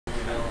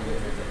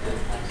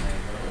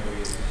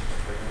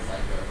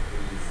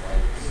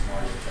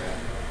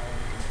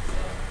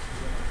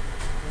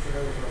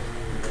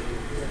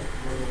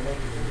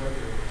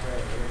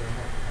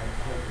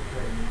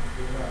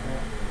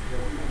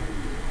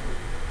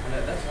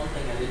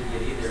didn't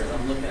get either.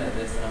 I'm looking at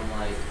this and I'm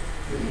like,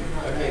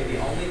 okay, the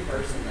only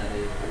person that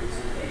is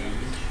produces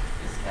age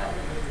is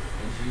Calvin,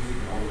 and she's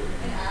even older than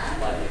me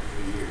by like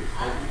 3 years.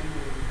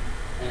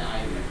 And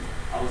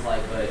I was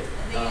like, but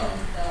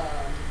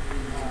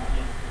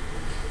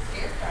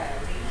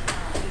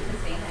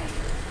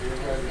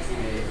Scarecrow's a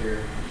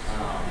teenager.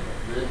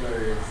 Riddler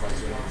is like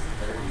in his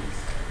 30s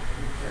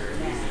or at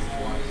least his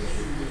 20s.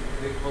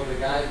 Well, the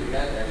guy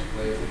that actually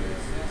plays him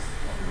is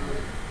 29,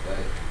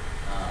 but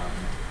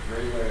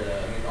Riddler,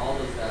 I mean, all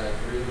those guys,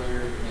 Riddler,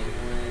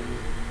 Penguin,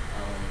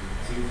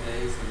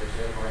 Two-Face, because they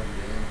showed Harvey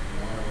Dent,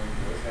 one of them,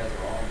 those guys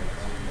are all in the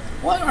film.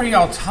 What are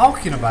y'all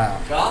talking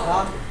about?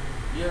 Gotham.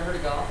 You ever heard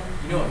of Gotham?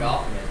 You know what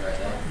Gotham is, right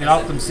there.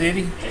 Gotham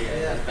City?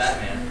 Yeah, it's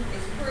Batman.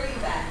 It's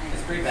pre-Batman.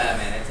 It's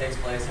pre-Batman. It takes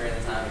place during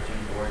the time of Jim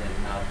Gordon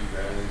and how he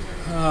rose.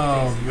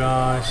 Oh,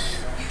 gosh.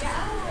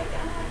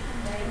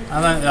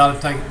 I think they ought to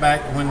take it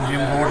back to when Jim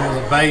Gordon was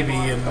a baby.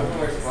 And of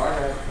course,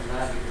 Barbara has to come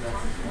out because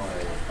that's his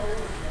wife.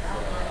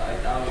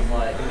 I was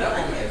like, dude, that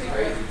woman is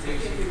crazy, too.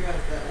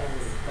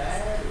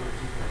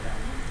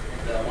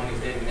 The one he's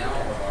dating now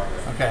or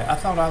Barbara. okay, I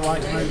thought I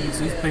liked movies.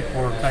 These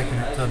people are taking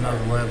it to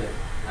another level.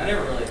 I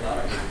never really thought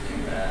of her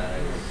being bad.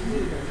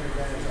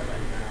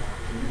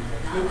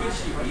 Who could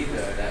she be,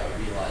 though, that would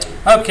be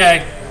like...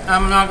 Okay,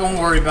 I'm not going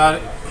to worry about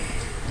it.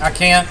 I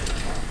can't.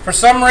 For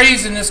some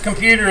reason, this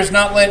computer is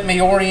not letting me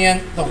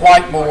orient the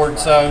whiteboard,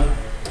 so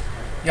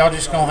y'all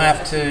just going to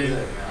have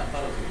to...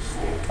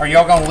 Are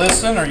y'all going to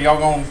listen, or y'all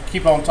going to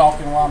keep on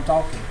talking while I'm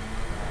talking?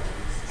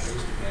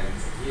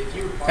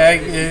 Okay,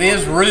 it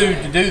is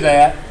rude to do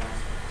that.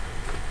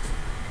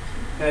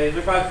 Okay, is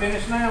everybody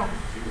finished now?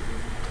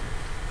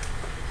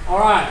 All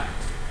right.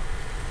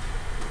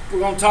 We're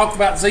going to talk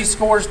about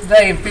z-scores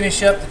today and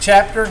finish up the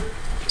chapter.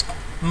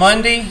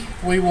 Monday,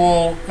 we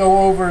will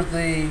go over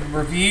the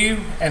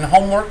review and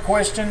homework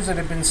questions that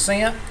have been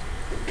sent.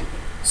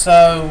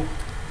 So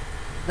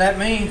that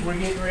means we're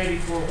getting ready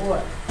for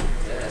what?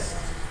 Yes.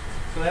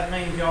 So that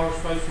means y'all are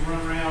supposed to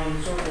run around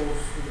in circles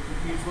with a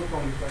confused look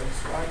on your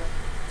face, right?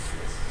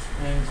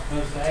 And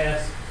supposed to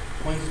ask,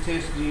 when's the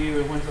test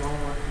due and when's the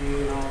homework due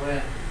and all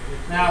that.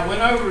 Now, I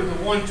went over the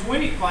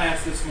 120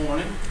 class this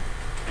morning,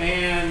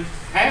 and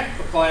half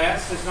the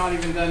class has not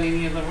even done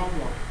any of the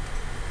homework.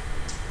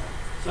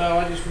 So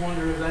I just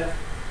wonder if that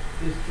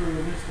is true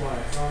in this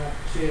class. I'll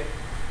have to check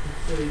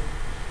and see.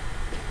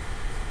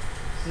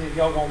 See if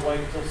y'all gonna wait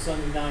until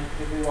Sunday night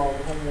to do all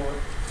the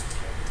homework.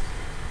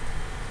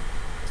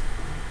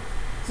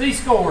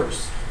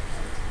 Z-scores.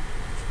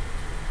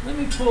 Let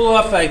me pull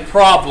up a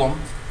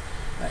problem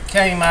that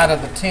came out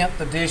of the 10th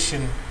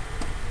edition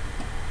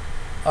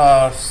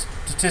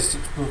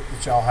statistics book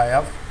that y'all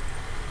have.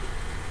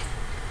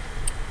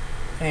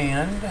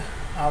 And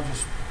I'll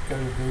just go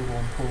to Google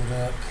and pull it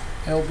up.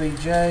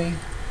 LBJ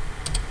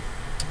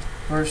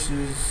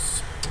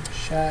versus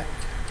Shaq.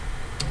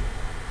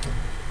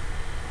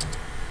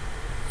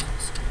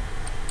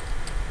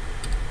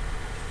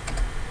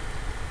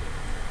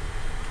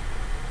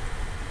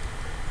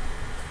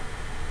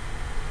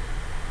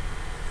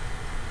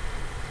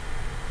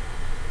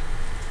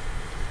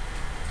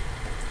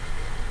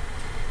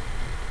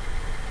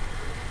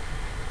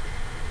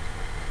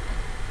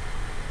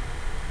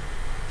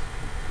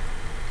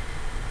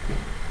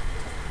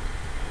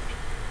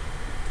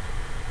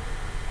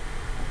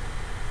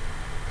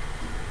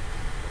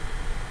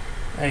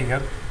 There you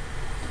go.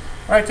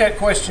 Write that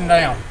question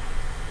down.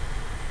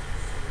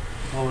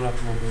 Blow it up a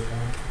little bit,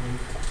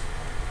 please.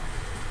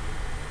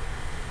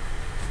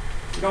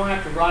 You don't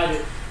have to write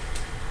it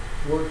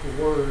word for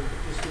word,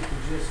 just get the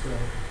gist of it.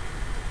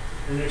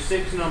 And there's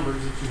 6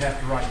 numbers that you have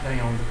to write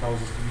down,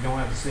 because if you don't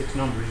have the 6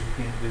 numbers,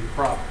 you can't do the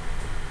problem.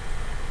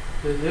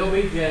 The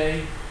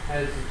LBJ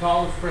has the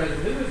tallest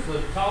president. Who is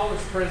the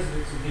tallest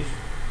presidents in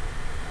history?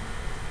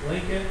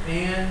 Lincoln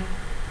and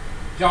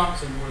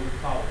Johnson were the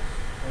tallest.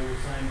 They were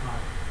the same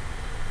height.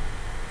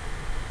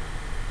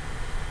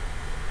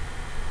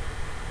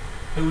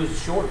 Who was the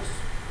shortest?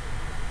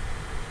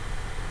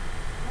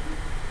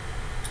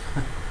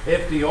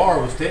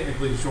 FDR was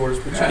technically the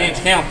shortest, but you can't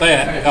count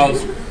that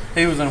because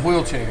he was in a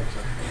wheelchair.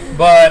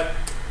 But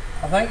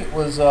I think it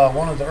was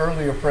one of the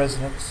earlier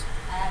presidents.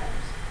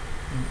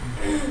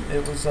 Adams.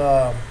 It was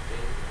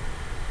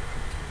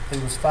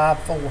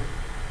 5'4".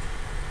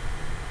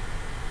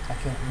 I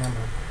can't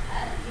remember.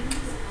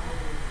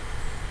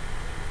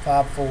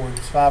 5'4". It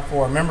was 5'4".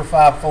 I remember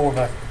 5'4",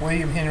 but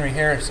William Henry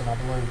Harrison, I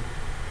believe.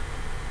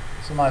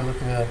 Somebody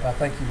look it up. I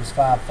think he was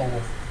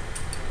 5'4".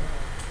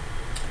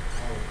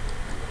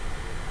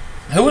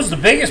 Who was the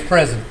biggest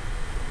president?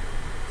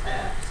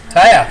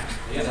 Taft.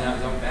 He doesn't have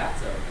his own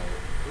bathtub.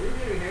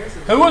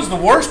 Who was the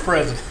worst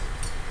president?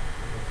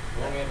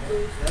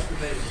 That's the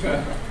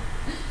big.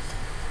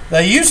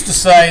 They used to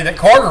say that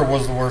Carter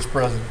was the worst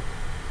president.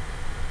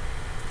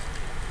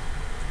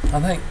 I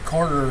think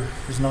Carter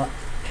is not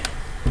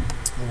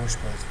the worst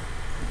president.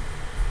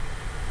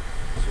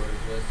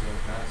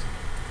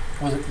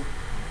 Was it?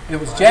 It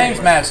was James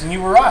Madison.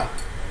 You were right.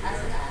 I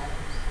said Adams.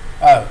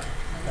 Oh.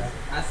 Okay.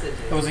 I said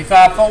James. Was he 5'4"?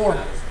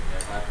 Yeah,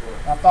 5'4".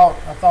 I thought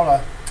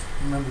I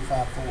remember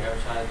 5'4". You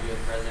ever tried to do a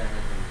president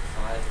has been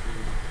 5'3",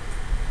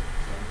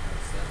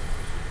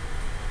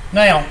 7'7"?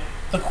 Now,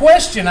 the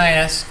question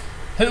asks,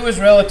 who is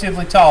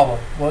relatively taller?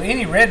 Well,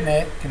 any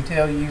redneck can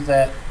tell you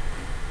that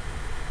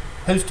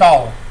who's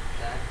taller.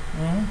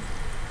 Shaq?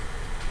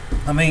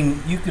 I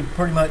mean, you could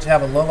pretty much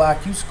have a low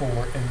IQ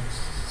score and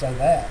say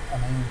that. I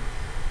mean,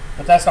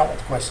 but that's not what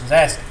the question's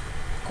asking.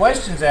 The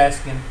question's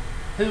asking,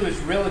 who is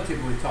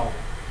relatively taller?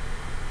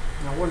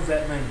 Now, what does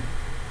that mean?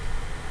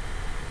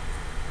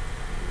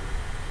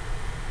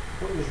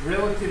 What does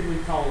relatively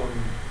taller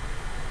mean?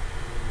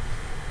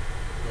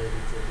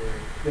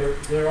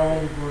 Their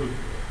own group.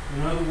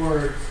 In other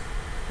words,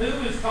 who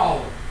is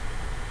taller?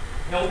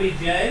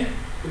 LBJ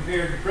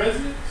compared to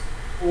presidents,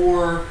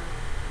 or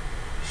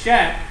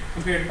Shaq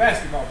compared to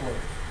basketball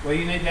players? Well,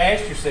 you need to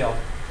ask yourself,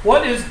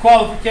 what is the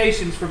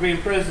qualifications for being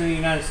president of the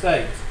United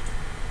States?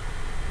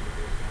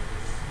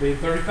 Being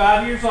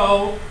 35 years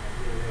old.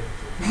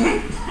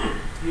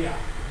 Yeah,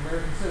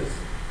 American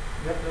citizen.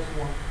 Yep, that's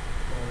one.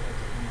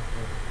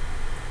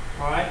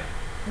 All right.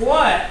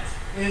 What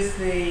is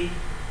the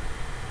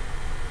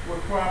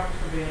requirements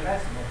for being a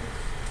basketball player?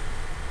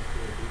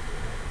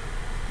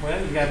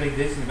 Well, you got to be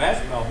decent in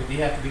basketball, but you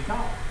have to be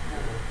tall.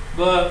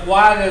 But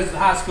why does the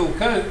high school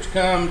coach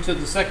come to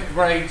the second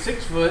grade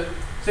 6 foot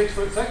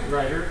second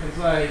grader and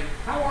say,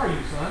 "How are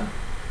you, son?"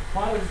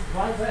 Why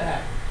does that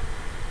happen?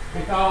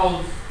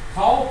 Because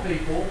tall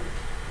people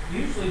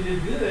usually do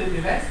good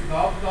in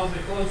basketball because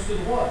they're close to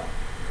the what?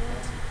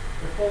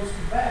 They're close to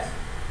the basket.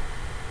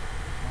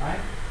 Right?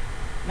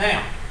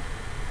 Now,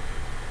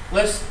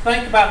 let's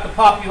think about the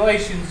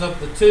populations of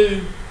the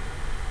two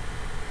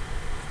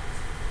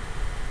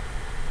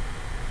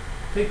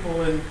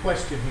people in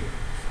question here.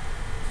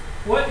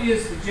 What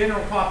is the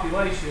general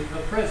population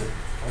of presidents?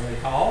 Are they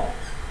tall?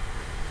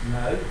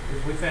 No,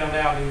 as we found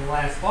out in the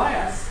last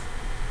class.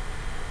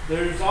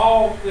 You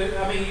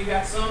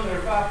got some that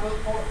are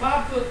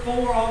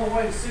 5'4", all the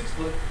way to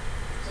 6'5".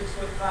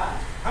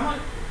 How much?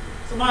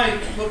 Somebody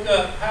look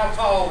up how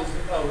tall is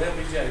it? Oh,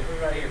 LBJ, put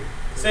it right here.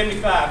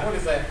 75. What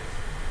is that?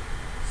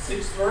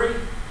 6'3".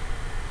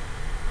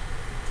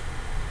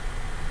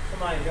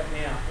 Somebody help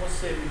me out. What's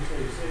 72?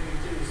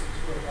 72 is 6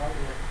 foot. Right?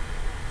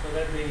 So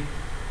that'd be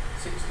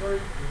 6'3".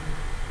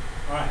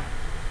 All right.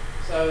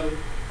 So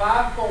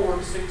 5'4"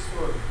 to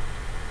 6'3".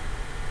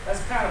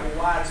 That's kind of a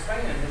wide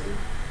span, isn't it?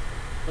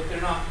 But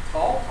they're not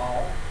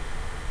tall,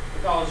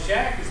 because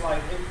Shaq is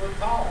like 8 foot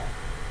tall.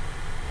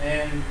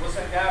 And what's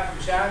that guy from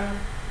China?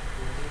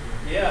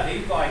 Yeah,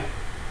 he's like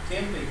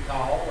 10 feet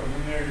tall. And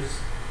then there's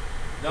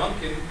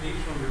Duncan,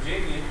 he's from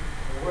Virginia.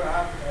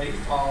 He's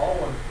tall.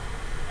 And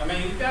I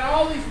mean, you've got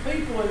all these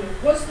people. And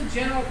what's the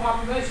general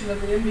population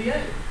of the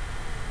NBA?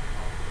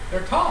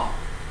 They're tall.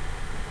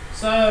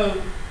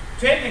 So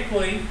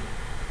technically,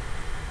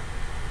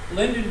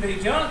 Lyndon B.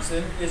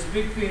 Johnson is a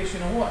big fish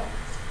in a what?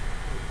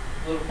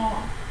 Little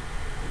pond.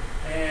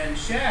 And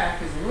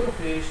Shaq is a little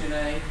fish in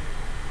a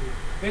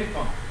big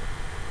pond.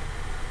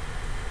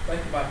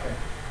 Think about that.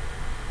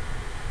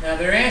 Now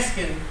they're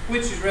asking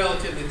which is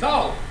relatively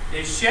tall.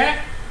 Is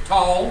Shaq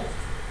tall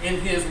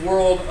in his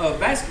world of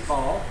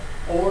basketball,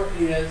 or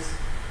is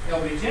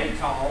LBJ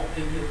tall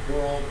in his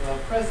world of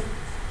presidents?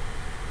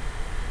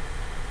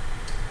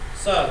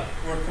 So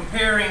we're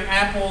comparing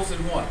apples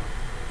and what?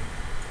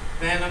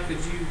 Vanna,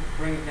 could you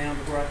bring it down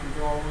to where I can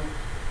draw one?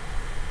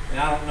 And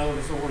I don't know if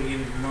it's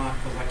oriented or not,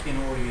 because I can't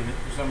orient it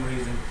for some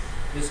reason.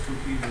 This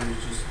computer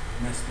is just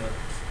messed up.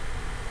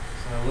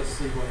 So let's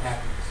see what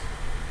happens.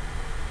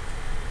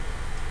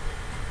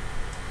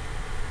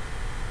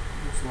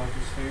 Looks like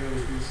it's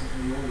fairly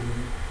decently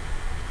oriented.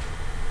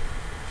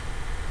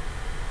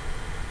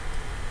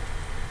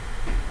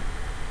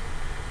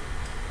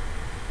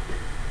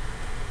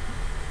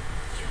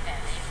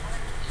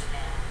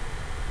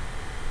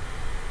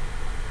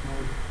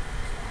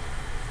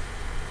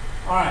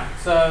 Alright,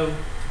 so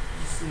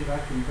let's see if I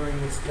can bring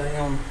this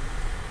down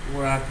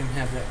where I can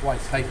have that white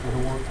paper to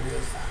work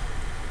with.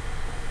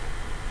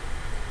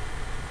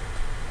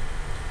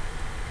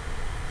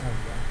 There we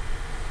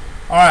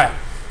go. Alright.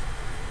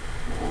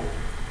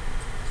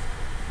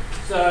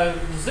 So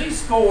the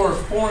z-score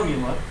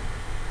formula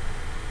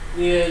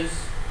is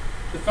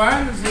to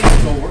find the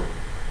z-score,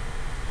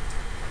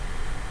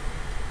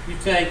 you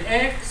take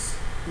x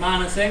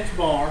minus x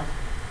bar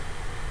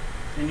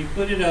and you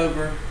put it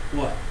over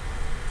what?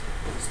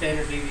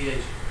 Standard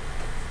deviation.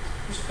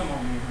 Just come on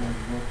in here and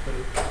we'll put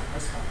it.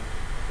 That's fine.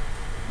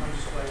 I'm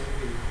just glad to be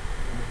here.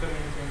 We'll come in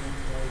 10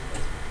 minutes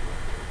late.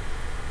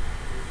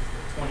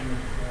 20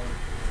 minutes late.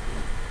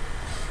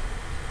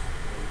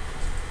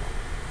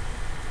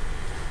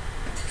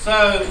 So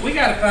we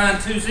got to find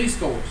two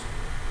z-scores.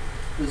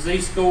 The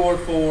z-score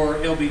for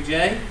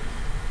LBJ.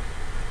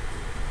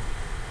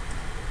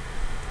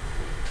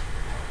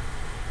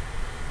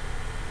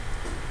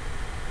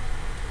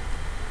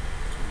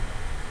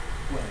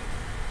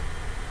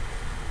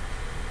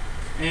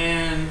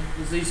 And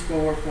the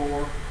z-score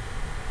for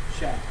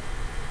Shaq.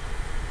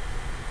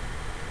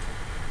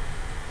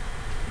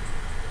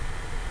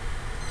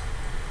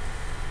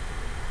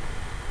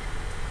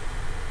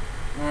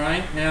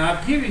 Alright, now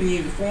I've given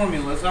you the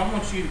formulas. I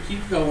want you to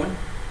keep going.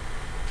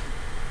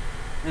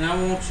 And I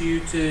want you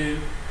to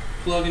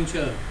plug and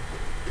chug.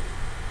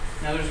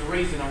 Now there's a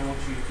reason I want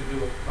you to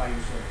do it by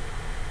yourself.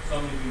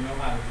 Some of you know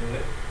how to do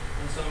it,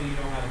 and some of you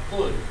don't have a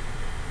clue.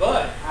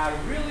 But I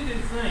really do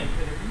think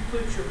that if you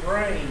put your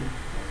brain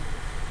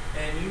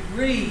and you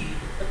read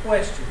the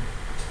question,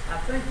 I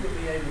think you'll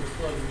be able to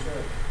plug and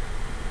chug.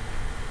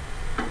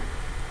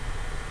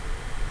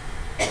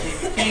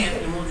 If you can't,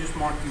 then we'll just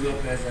mark you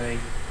up as a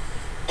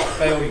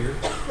failure,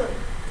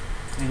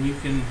 and you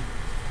can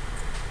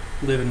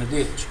live in the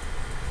ditch.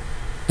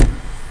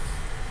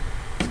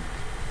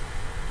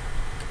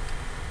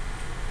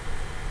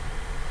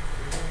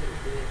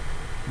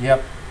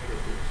 Yep.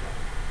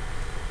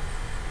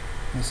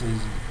 It's easy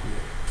to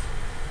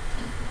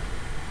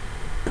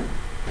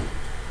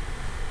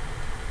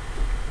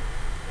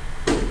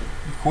quit.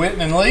 You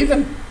quitting and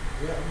leaving?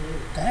 Yeah, I'm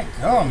leaving.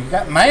 Dadgum, you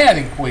got mad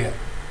and quit. I'm out of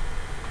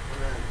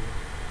here.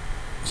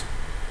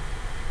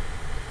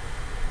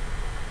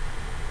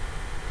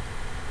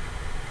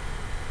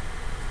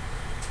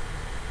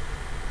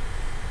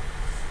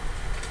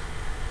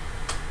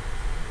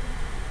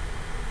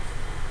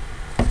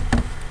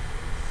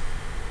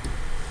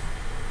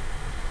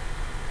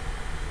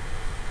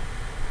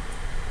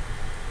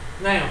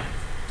 Now,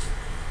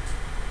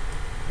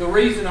 the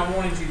reason I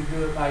wanted you to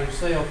do it by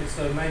yourself is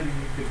so maybe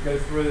you could go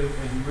through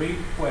and read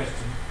the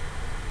question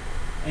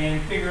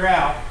and figure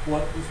out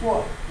what is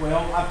what.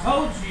 Well, I've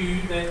told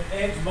you that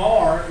X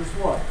bar is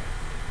what?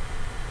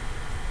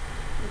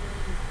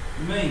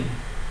 Mean.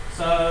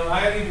 So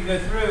I need to go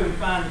through and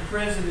find the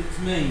president's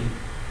mean.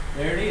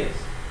 There it is.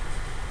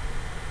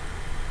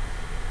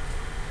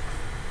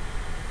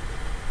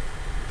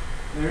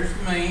 There's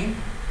the mean.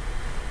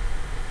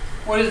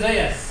 What is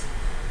S?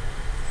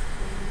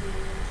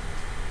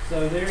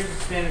 So there's the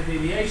standard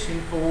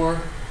deviation for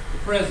the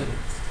president.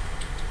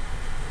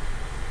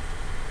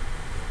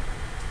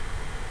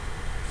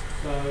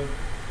 So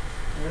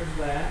there's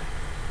that.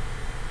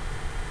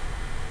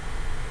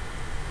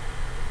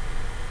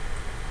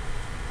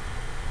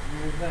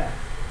 There's that.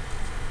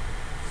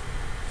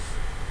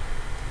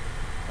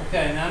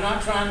 Okay, now I'm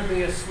not trying to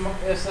be a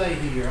smart essay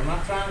here. I'm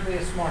not trying to be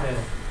a smart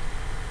aleck.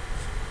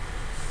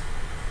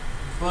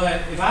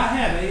 But if I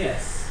have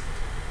S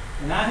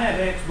and I have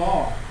X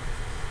bar,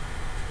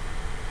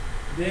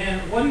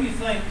 then what do you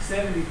think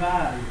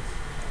 75 is?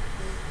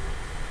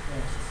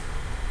 Yes.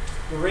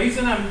 The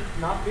reason I'm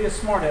not being a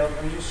smart aleck,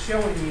 I'm just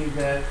showing you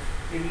that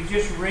if you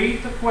just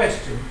read the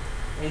question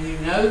and you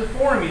know the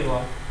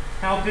formula,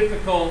 how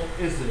difficult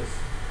is this?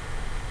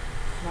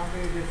 It's not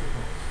very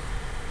difficult.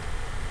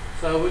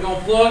 So we're going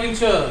to plug and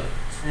chug,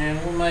 and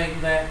we'll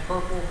make that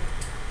purple.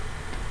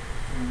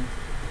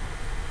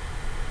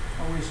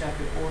 I wish I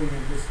could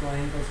orient this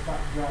thing, but it's about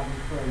to drive me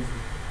crazy.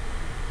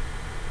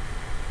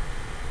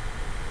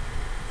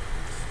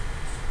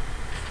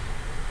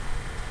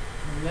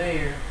 And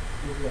there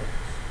is X.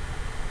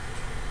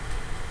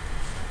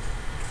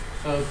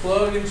 So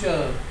plug and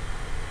chug.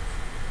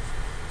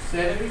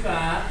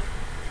 75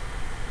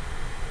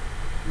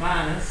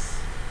 minus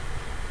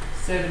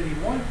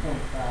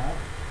 71.5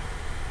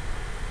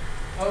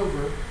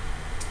 over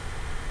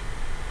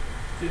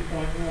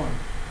 2.1.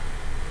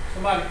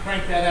 Somebody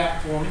crank that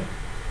out for me.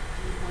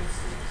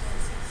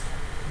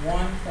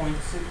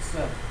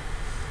 1.67.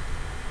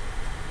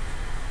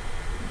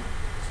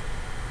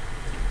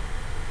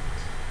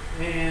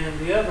 And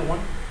the other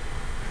one,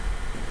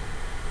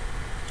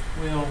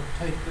 we'll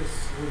take this,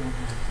 we don't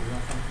have to, I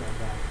think I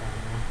got it by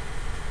now.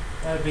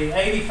 That would be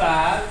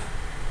 85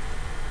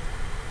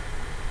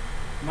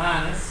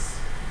 minus,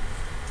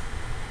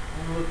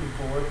 I'm looking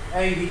for it,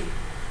 80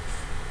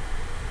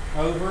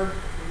 over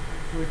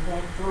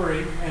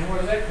 3.3. And what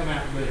does that come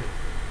out to be?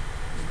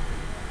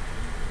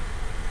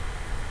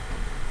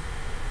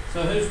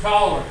 So who's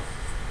taller?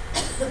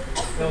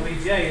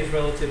 LBJ is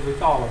relatively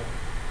taller.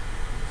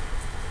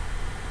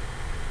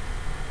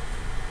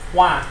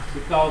 Why?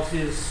 Because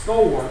his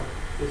score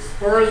is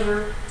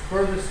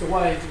furthest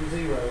away from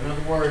 0. In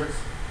other words,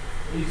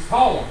 he's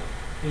taller.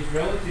 He's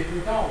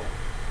relatively taller.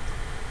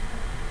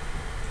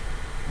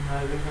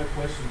 No, there's no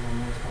question on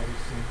this.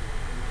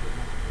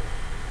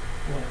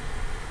 What?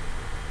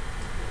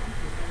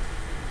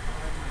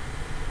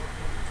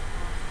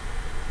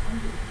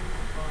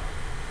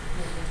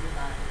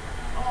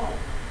 Oh,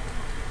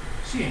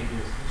 she ain't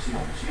this. She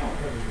don't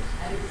cover this.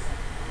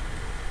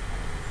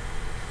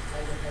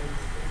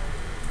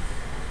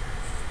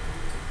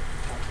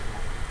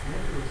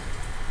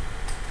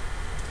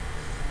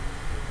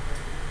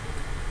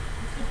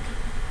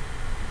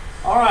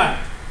 All right.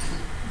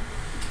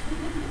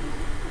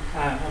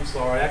 I'm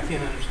sorry, I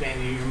can't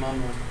understand you. You're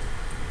mumbling.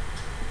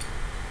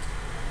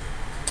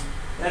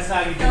 That's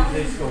how you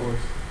do Z-scores.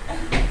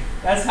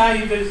 That's how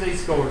you do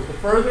Z-scores. The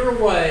further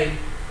away,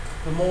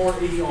 the more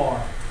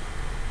ER.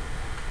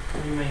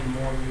 What do you mean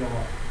more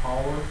ER?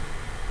 Taller,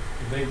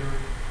 the bigger.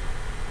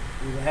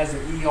 It has an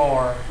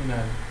ER, you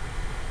know.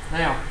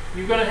 Now,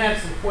 you're going to have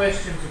some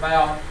questions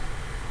about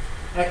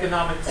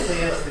economics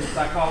test and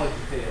psychology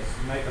test.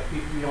 You make a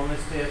 50 on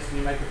this test and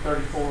you make a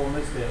 34 on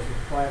this test with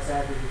the class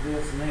average of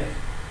this and this.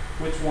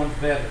 Which one's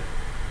better?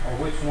 Or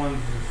which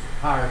one's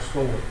higher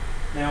score?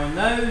 Now in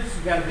those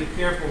you got to be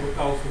careful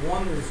because the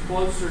one that is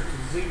closer to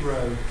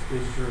 0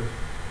 is your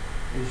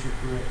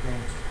correct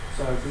answer.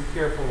 So be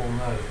careful on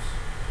those.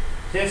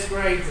 Test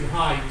grades and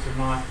heights are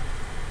not,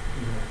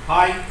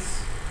 heights,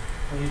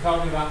 when you're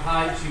talking about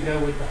heights, you go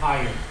with the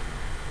higher.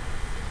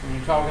 When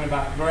you're talking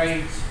about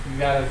grades, you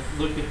got to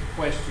look at the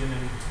question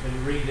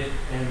and read it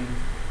and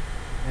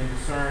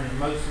discern, and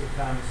most of the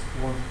time it's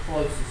the one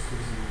closest to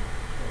 0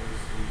 that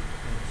is the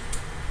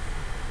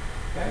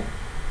answer. Okay?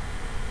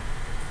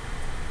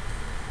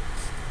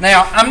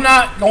 Now, I'm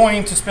not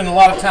going to spend a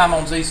lot of time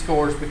on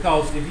z-scores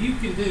because if you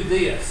can do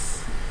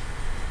this,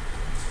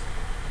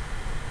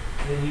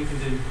 then you can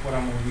do what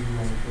I'm going to give you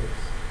on the quiz.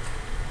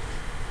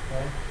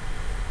 Okay?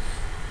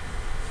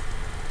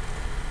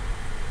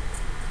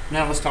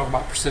 Now let's talk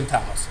about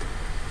percentiles.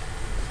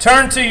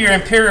 Turn to your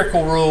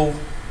empirical rule,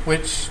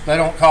 which they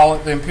don't call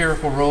it the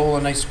empirical rule,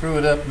 and they screw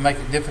it up and make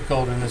it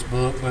difficult in this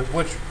book. But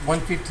which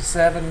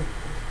 157,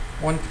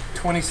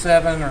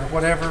 127, or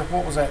whatever?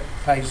 What was that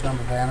page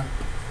number, Vanna?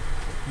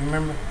 You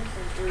remember?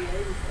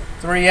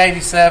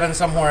 387,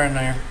 somewhere in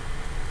there.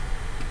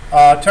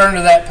 Turn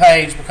to that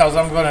page because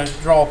I'm going to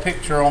draw a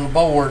picture on the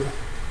board,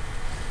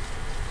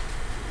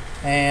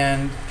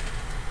 and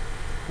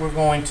we're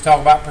going to talk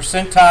about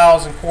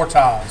percentiles and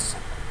quartiles.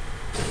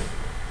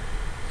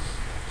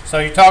 So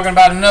you're talking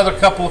about another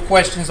couple of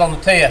questions on the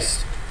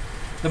test.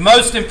 The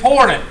most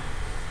important,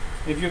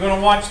 if you're going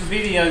to watch the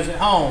videos at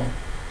home,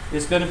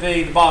 is going to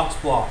be the box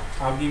plot.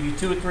 I'll give you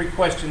 2 or 3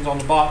 questions on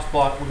the box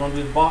plot. We're going to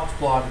do the box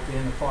plot at the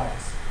end of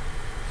class.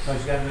 So you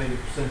got to know your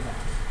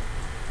percentiles.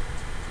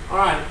 All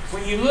right,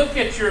 when you look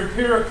at your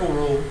empirical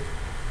rule,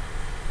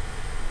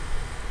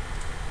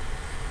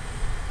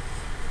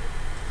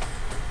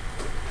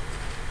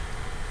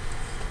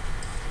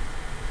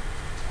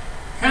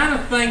 kind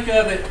of think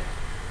of it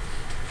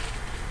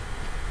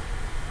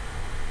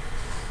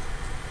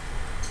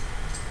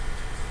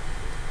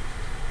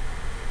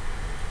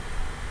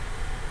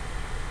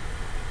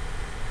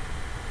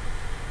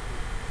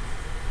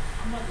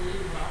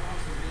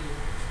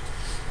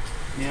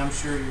yeah, I'm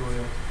sure you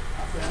will.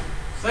 Okay.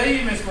 See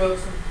you, Miss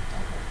Wilson.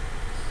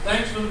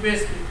 Thanks for the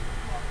biscuit.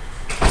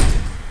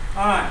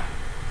 All right.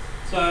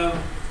 So,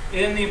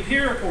 in the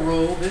empirical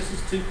rule, this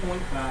is 2.5.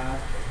 I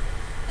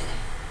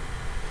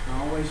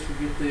always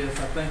forget this.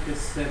 I think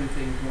it's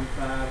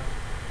 17.5.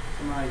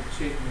 Somebody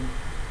check me.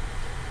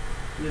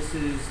 This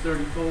is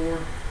 34.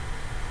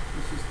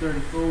 This is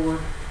 34.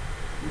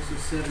 This is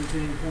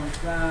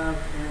 17.5.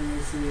 And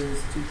this is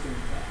 2.5.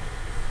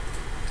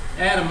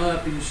 Add them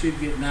up and you should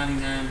get 99.7%.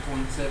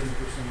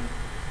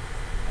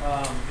 If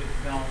you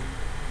don't,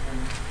 then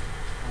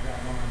I got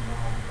one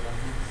wrong, but I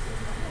think it's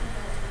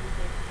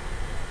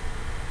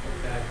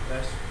okay,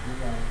 that's,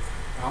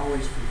 I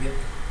always forget.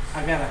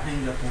 I got a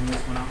hang up on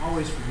this one. I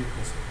always forget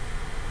this one.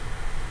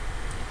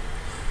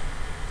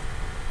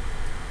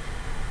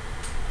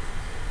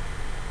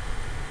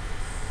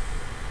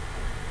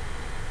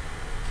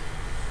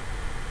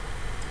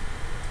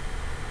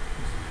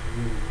 This is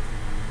really getting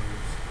on my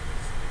nerves.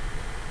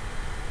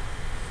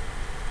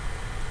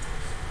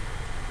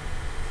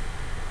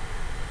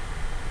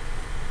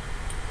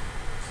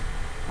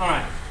 All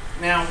right.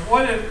 Now,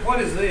 what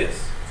is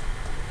this?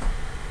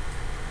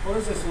 What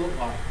does this look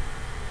like?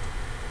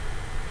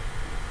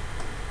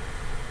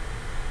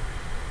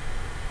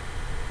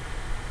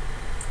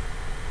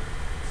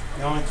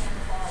 Y'all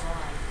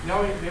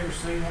ain't never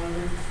seen one of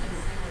these?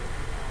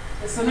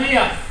 It's an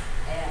F.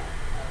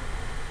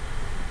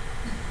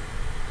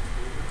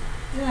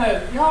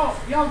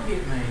 Y'all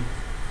get me.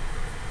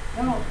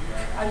 Y'all,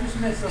 I just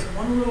messed up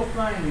one little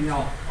thing and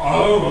y'all,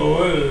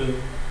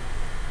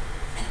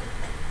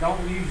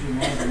 don't use your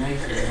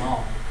imagination at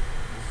all.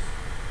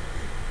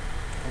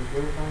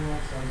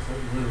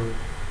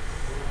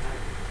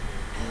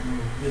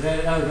 Is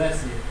that, oh,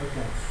 that's it.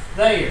 Okay.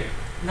 There.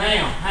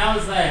 Now, how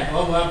is that?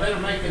 Oh, I better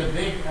make it I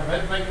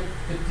better make it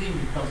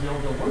continue because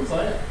they'll go, what's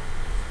that?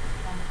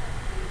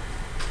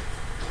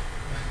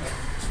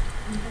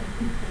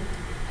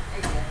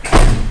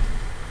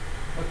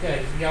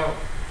 Okay, y'all,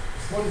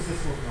 what does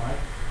this look like?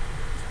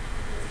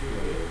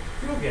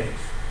 Fuel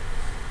gauge.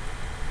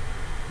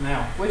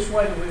 Now, which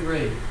way do we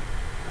read?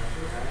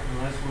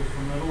 Unless we're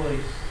from the Middle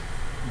East.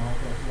 No,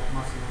 that's what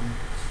must have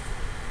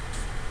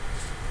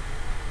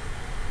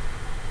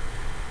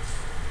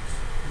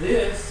been.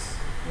 This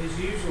is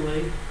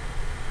usually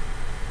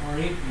our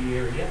empty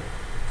area.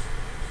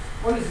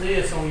 What is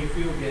this on your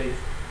fuel gauge?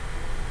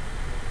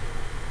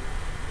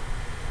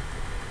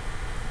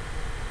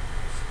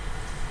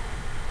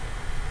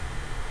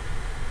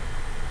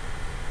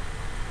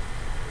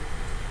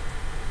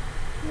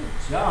 Good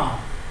job.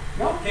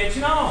 Y'all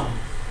catching on.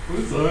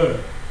 Who's that?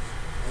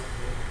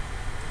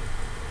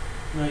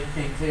 No, you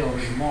can't tell.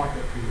 There's a mark up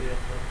here.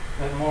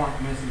 That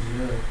mark messes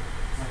you up.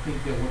 I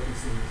can't tell what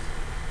this is.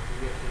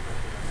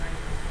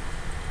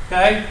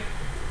 Okay?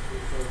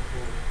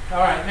 All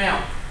right,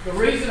 now, the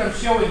reason I'm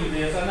showing you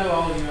this, I know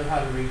all of you know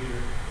how to read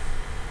your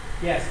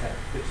gas tank,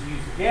 but you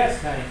use the gas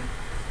tank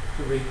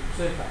to read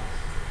the percentiles.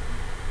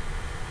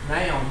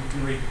 Now you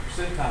can read the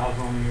percentiles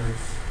on your.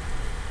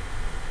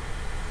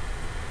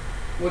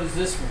 What is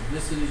this one?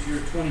 This is your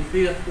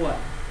 25th what?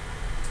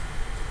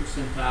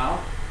 Percentile.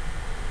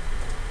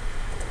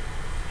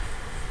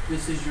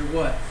 This is your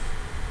what?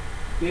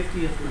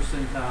 50th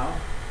percentile.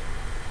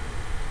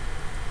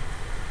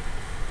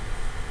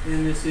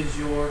 And this is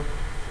your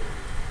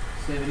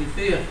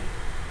 75th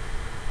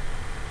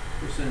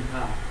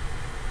percentile.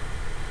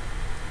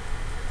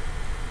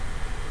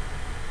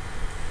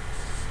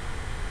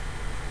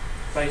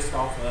 Based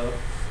off of,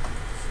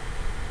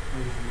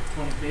 there's your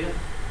 25th,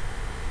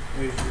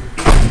 there's your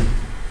 50th,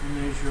 and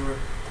there's your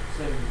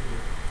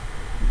 75th.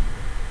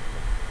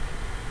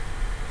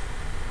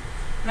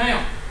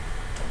 Now,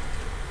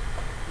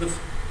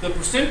 the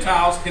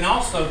percentiles can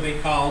also be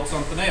called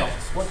something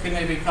else. What can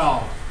they be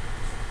called?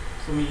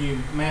 Some of you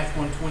Math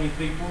 120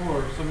 people,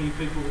 or some of you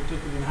people that took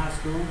it in high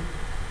school.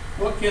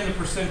 What can the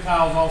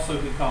percentiles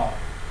also be called?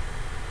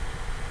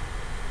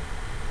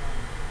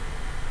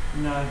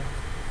 No.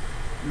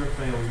 You're a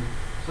failure.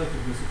 Such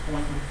a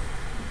disappointment.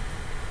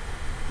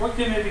 What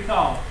can they be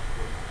called?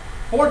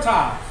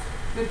 Quartiles.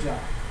 Good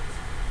job.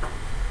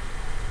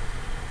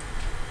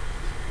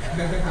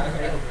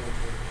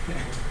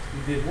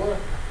 You did what?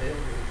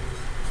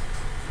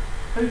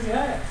 Who'd you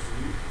have?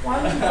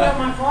 Why didn't you fail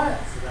my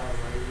class? Good job.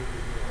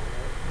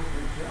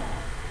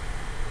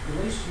 At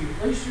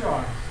least you're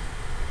honest.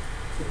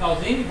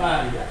 Because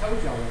anybody, I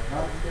told y'all that,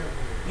 right?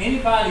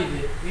 Anybody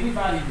that you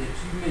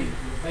meet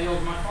that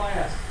fails my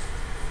class,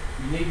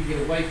 you need to get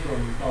away from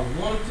them, because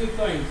one of two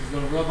things is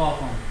going to rub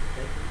off on you.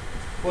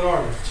 What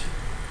are they?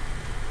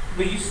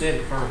 Well, you said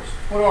it first.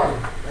 What are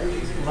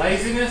they?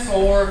 Laziness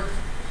or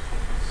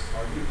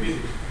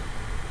stupidity.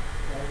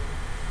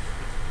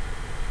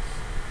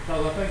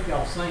 Because I think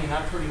y'all seen,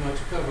 I pretty much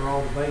cover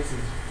all the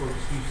bases for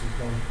excuses,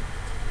 don't you?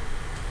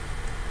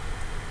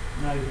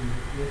 No, yes,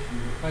 you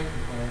were paper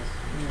class.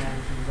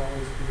 Inaction is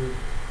always good.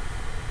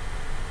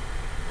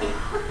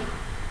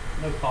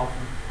 No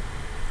coughing.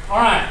 All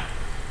right.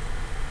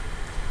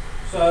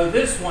 So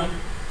this one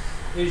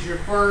is your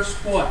first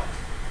what?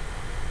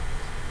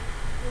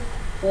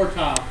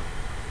 Quartile.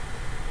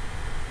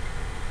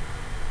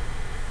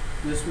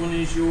 This one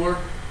is your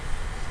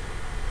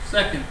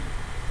second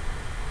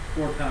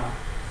quartile.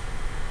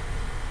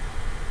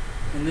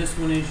 And this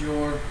one is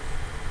your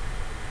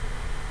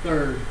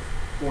third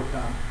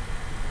quartile.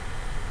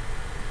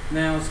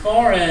 Now, as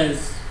far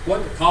as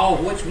what to call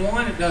which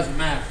one, it doesn't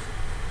matter.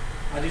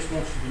 I just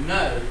want you to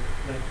know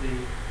that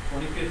the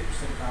 25th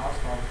percentile is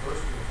called the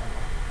first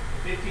quartile,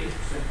 the 50th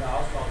percentile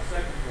is called the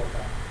second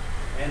quartile,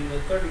 and the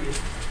 30th,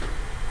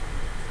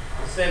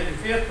 the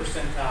 75th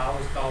percentile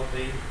is called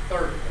the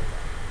third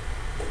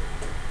quartile.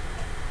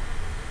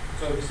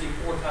 So if you see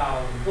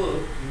quartile in the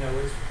book, you know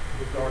it's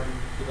regarding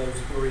to those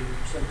three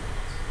percentiles.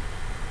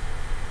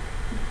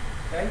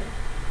 Okay?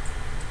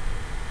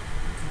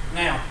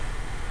 Now,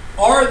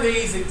 are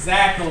these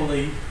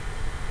exactly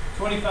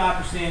 25%,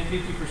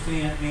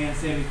 50%, and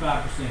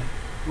 75%?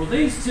 Well,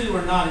 these two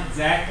are not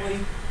exactly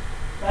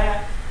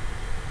that,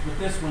 but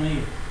this one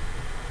is.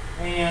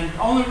 And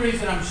the only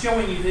reason I'm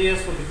showing you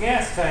this with the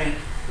gas tank,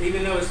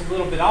 even though it's a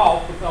little bit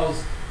off,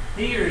 because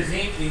here is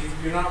empty,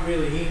 you're not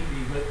really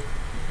empty, but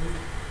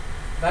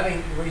that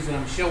ain't the reason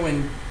I'm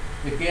showing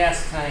the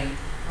gas tank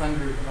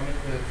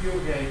the fuel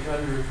gauge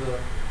under the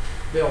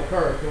bell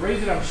curve. The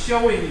reason I'm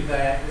showing you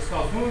that is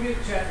because when we get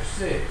to chapter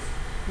 6,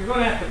 you're going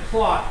to have to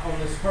plot on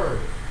this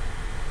curve.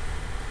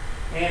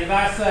 And if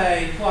I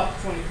say plot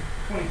the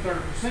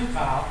 23rd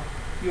percentile,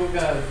 you'll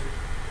go,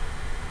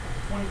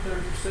 the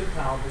 23rd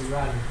percentile will be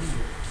right in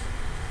here.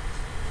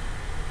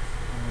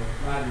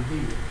 Right in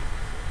here.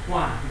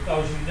 Why?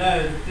 Because you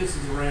know that this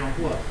is around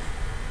what?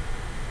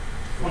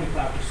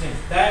 25%.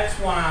 That's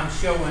why I'm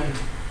showing,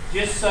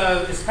 just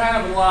so it's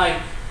kind of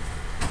like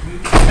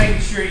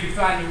making sure you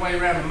find your way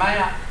around the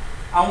map.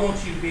 I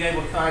want you to be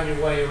able to find your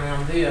way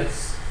around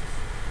this,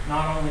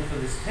 not only for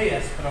this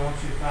test, but I want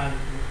you to find it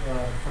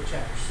for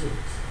chapter 6.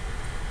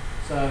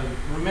 So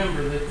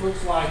remember that it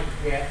looks like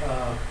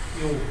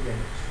fuel gauge.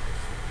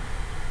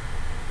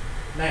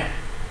 Now,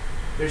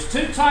 there's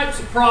two types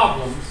of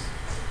problems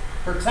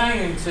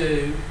pertaining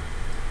to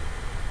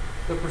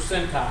the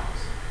percentiles.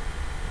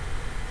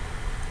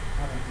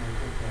 I don't know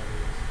what that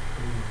is.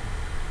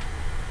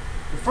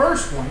 The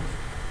first one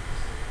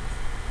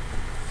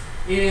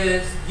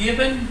is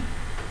given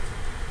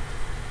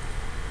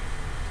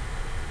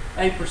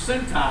a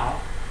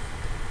percentile,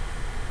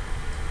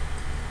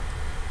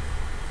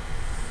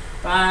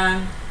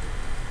 find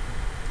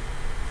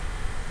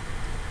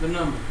the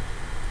number.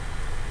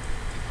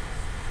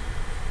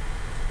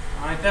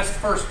 All right, that's the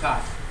first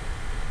type.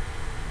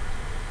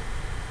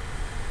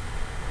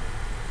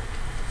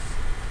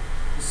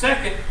 The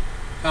second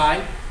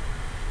type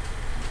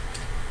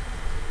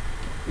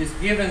is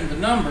given the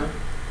number,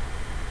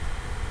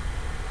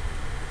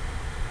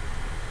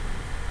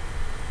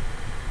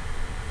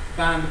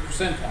 find the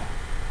percentile.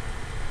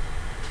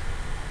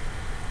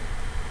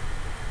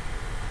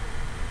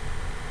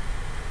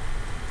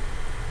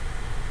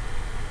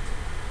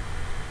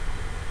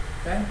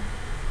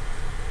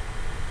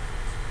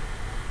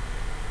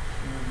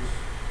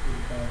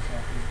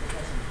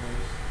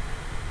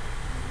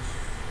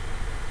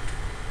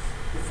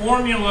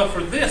 formula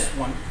for this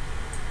one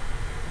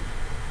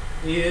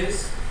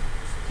is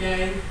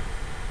K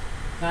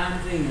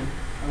times N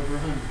over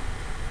 100.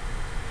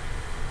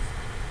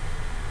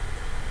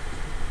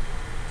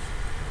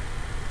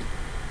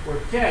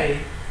 Where K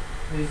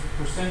is the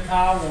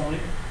percentile wanted.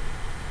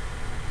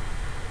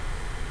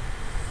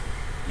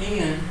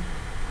 N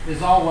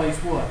is always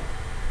what?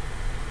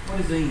 What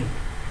is N?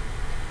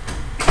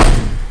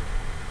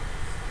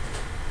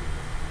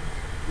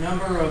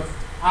 Number of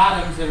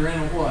items that are in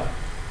a what?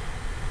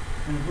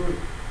 In a group.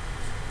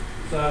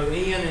 So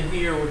N in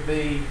here would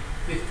be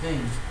 15. 4,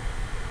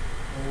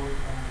 5,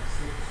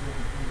 6, 7,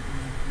 8,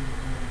 9,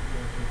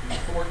 10,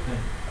 11, 12, 13, 14.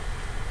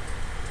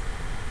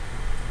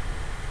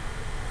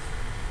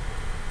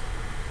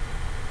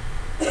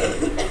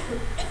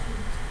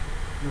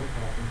 No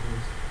problem,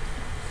 please.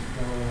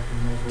 No, I can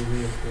never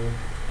real quick.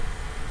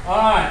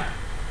 Alright.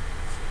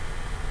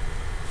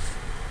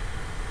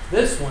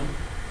 This one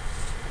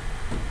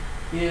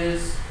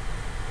is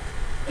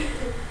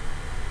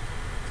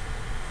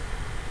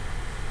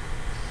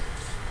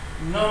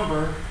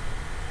number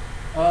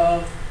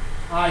of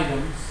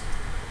items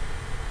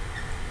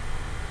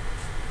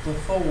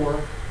before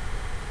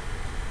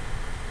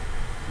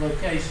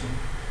location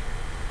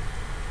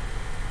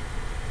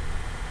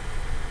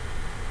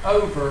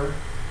over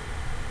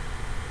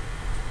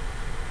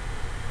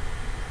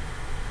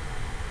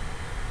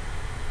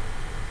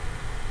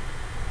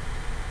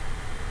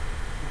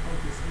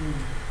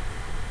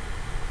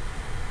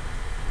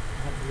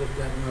I have to look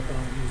that one up. I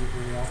don't use it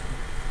very often.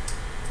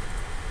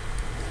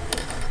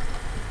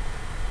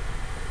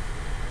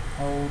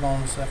 Hold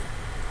on a second.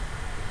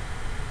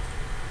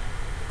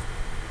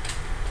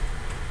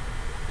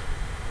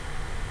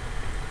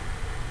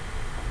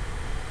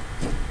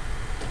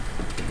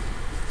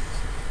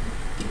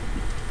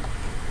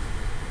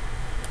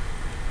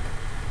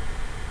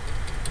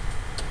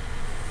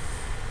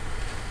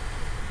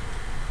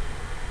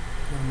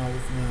 What am I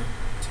looking at?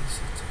 TC.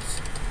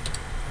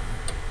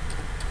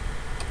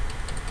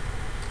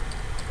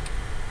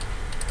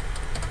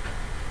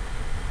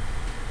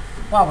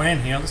 While we're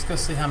in here, let's go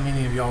see how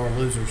many of y'all are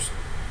losers.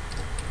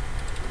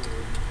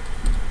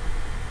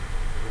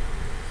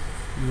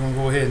 You're going to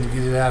go ahead and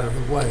get it out of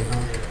the way,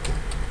 huh?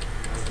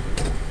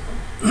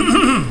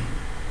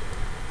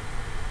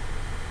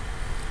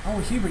 Oh,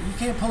 Hubert, you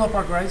can't pull up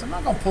our grades. I'm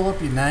not going to pull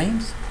up your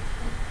names.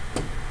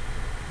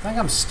 Think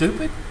I'm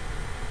stupid?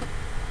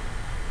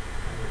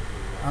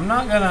 I'm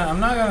not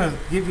gonna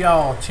give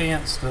y'all a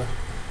chance to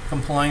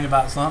complain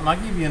about something. I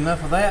give you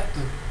enough of that to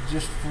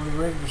just for the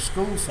regular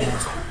school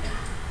semester.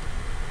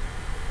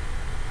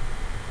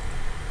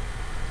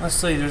 Let's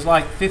see, there's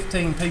like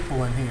 15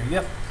 people in here.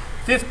 Yep,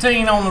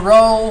 15 on the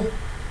roll.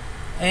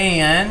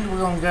 And we're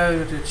going to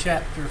go to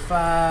chapter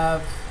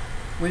 5.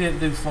 We didn't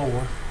do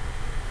 4.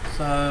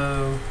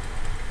 So,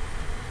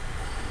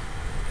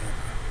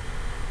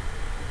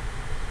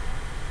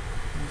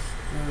 let's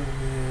go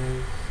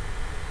with,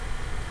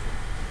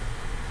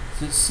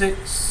 is it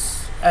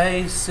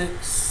 6A,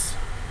 6,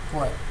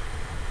 what?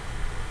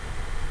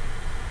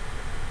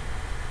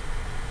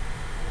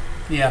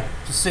 Yeah,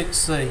 to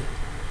 6C.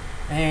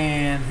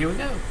 And here we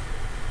go.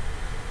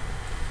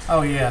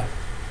 Oh yeah,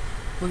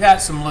 we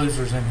got some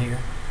losers in here.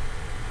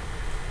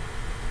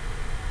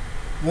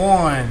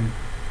 1,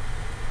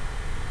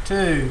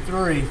 2,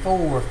 3,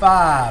 4,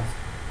 5.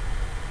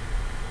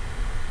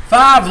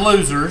 5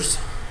 losers,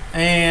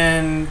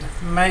 and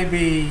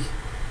maybe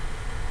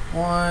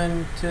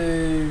 1,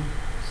 2,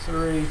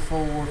 3,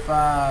 4,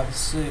 5,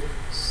 6,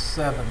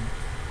 7.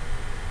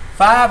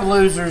 5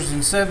 losers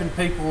and 7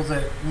 people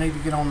that need to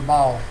get on the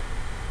ball.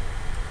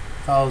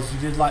 Because you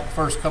did like the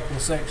first couple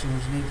of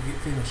sections, you need to get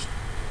finished.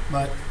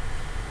 But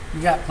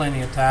you got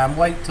plenty of time.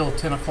 Wait till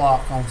 10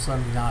 o'clock on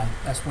Sunday night.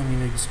 That's when you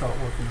need to start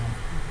working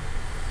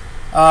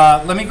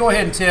on it. Let me go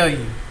ahead and tell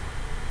you.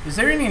 Is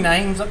there any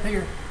names up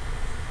here?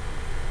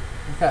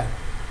 Okay.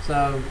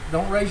 So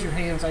don't raise your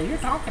hand and say, you're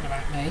talking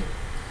about me.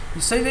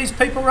 You see these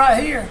people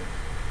right here?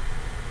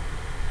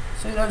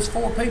 See those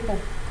 4 people?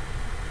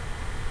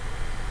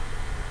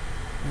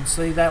 And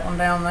see that one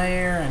down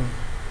there? And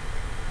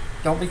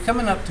don't be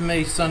coming up to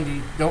me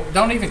Sunday.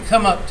 Don't even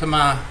come up to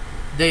my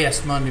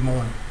desk Monday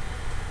morning,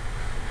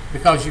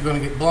 because you're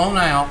going to get blown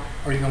out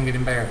or you're going to get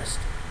embarrassed.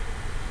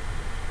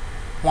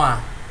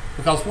 Why?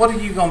 Because what are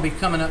you going to be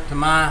coming up to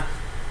my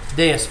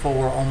desk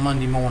for on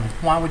Monday morning?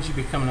 Why would you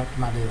be coming up to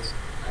my desk?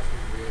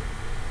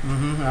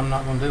 I'm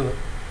not going to do it.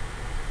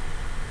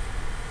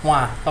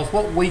 Why? Because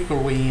what week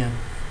are we in?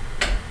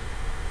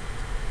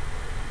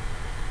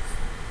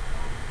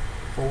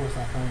 4th,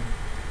 I think.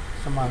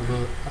 Somebody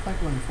look. I think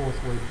we're in the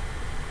 4th week.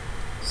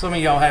 Some of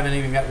y'all haven't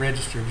even got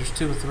registered. There's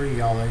 2 or 3 of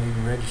y'all that ain't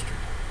even registered.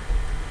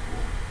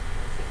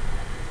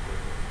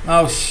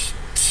 Oh,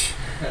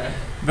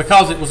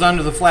 because it was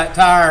under the flat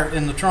tire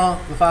in the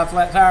trunk, the 5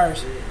 flat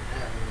tires?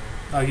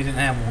 Oh, you didn't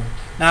have one.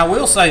 Now, I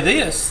will say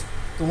this.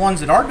 The ones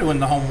that are doing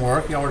the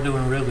homework, y'all are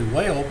doing really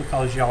well,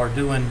 because y'all are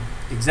doing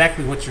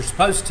exactly what you're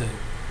supposed to.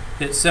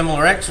 It's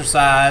similar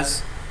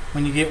exercise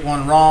when you get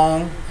one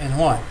wrong and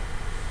what?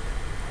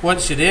 What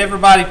should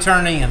everybody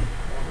turn in?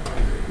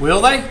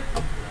 Will they?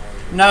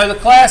 No, the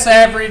class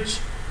average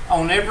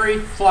on every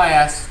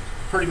class,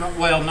 pretty much,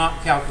 well,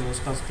 not calculus,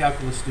 because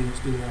calculus students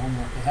do their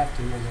homework. They have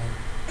to, or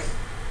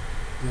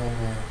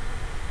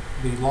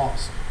they'll be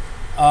lost.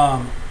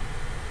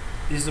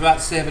 Is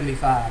about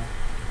 75.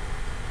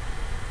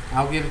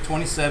 I'll get a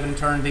 27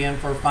 turned in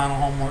for a final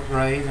homework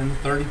grade, and a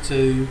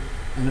 32,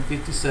 and a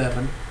 57.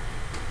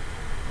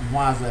 And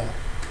why is that?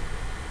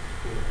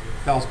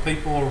 Because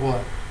people are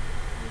what?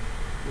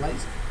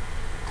 Lazy.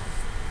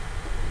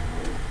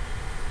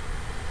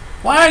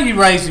 Why are you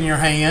raising your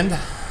hand?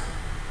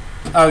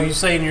 Oh, you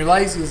saying you're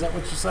lazy? Is that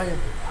what you're saying?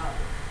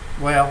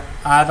 Well,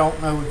 I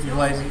don't know if you're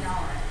lazy.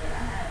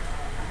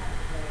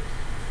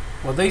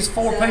 Well, these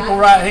four people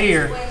right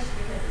here.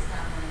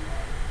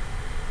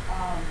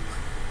 All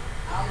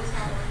this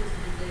homework is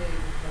to do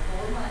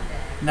before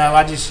Monday. No,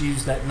 I just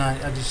used that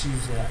night. I just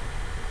used that.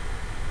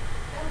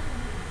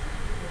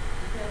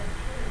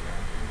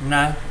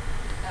 No.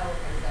 Oh,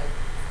 okay, so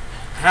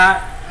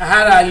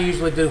How do I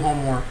usually do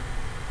homework?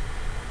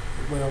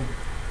 Well,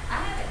 I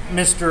haven't.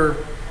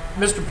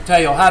 Mr.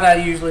 Patel, how do I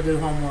usually do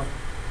homework?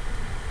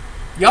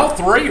 Y'all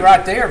three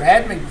right there have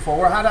had me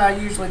before. How do I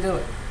usually do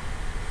it?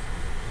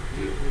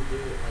 Usually do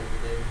it like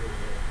the day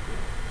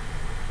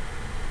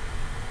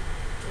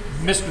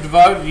before. Mr.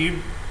 DeVoe,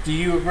 do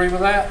you agree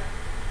with that?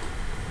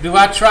 Do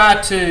I try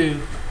to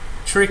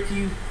trick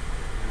you?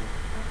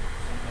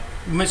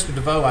 Mr.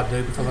 DeVoe, I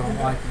do because I don't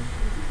like him.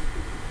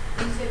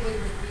 You said we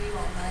review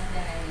on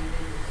Monday and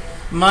then the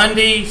test.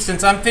 Monday,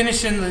 since I'm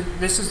finishing,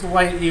 this is the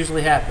way it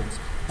usually happens.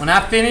 When I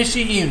finish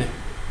a unit,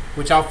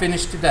 which I'll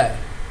finish today,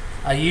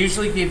 I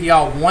usually give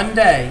y'all 1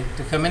 day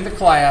to come into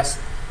class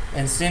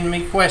and send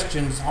me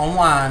questions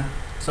online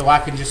so I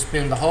can just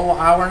spend the whole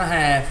hour and a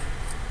half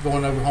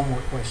going over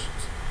homework questions.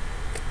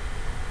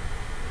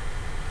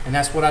 And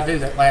that's what I do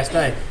that last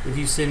day. If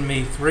you send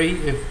me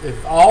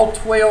if all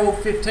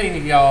 12, 15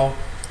 of y'all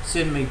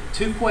send me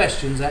 2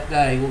 questions that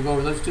day, we'll go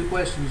over those 2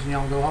 questions and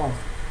y'all go home.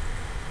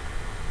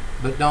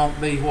 But don't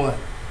be what?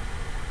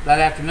 That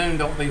afternoon,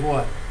 don't be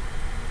what?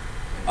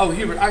 Oh,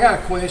 Hubert, I got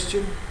a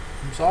question.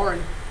 I'm sorry.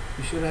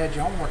 You should have had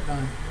your homework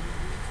done.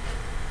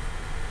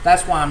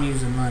 That's why I'm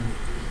using Monday.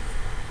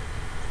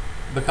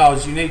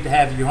 Because you need to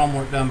have your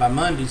homework done by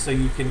Monday so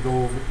you can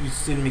go over, you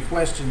send me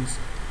questions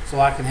so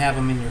I can have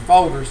them in your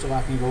folder so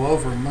I can go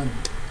over them Monday.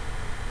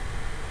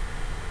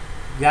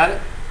 Got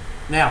it?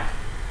 Now,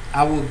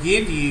 I will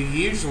give you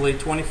usually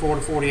 24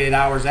 to 48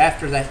 hours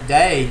after that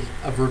day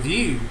of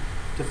review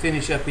to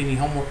finish up any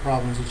homework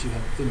problems that you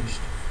haven't finished.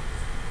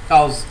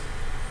 Because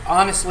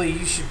honestly,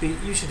 you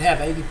should have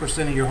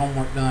 80% of your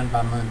homework done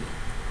by Monday,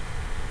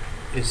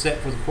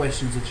 except for the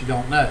questions that you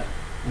don't know.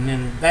 And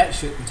then that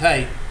shouldn't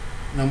take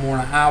no more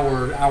than an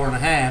hour, hour and a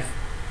half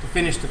to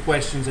finish the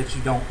questions that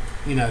you don't,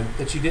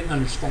 that you didn't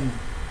understand.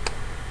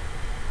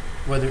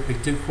 Whether it be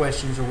 2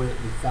 questions or whether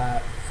it be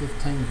 5,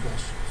 15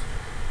 questions.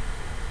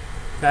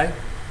 Okay?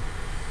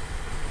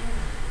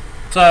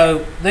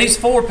 So these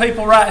 4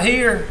 people right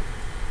here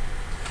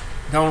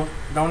don't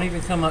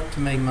even come up to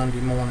me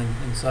Monday morning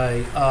and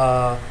say,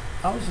 I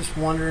was just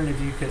wondering if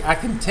you could. I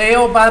can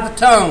tell by the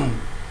tone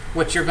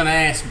what you're going to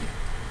ask me.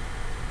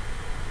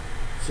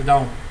 So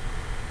don't.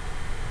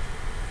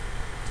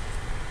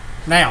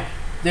 Now,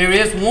 there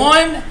is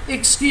one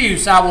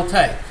excuse I will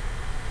take,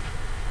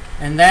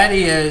 and that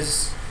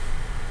is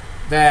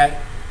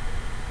that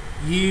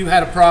you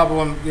had a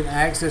problem getting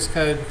access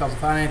code because of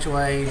financial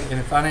aid, and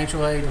if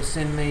financial aid will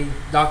send me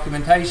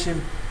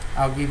documentation,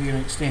 I'll give you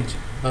an extension.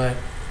 But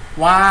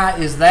why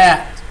is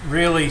that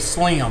really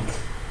slim?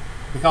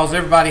 Because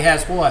everybody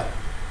has what?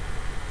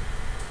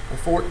 A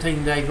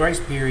 14-day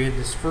grace period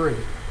that's free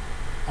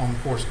on the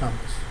Course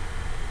Compass.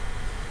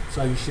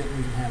 So you shouldn't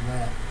even have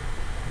that.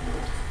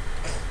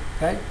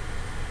 Okay?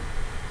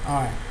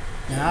 Alright.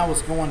 Now I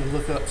was going to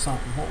look up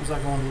something. What was I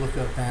going to look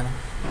up, Anna?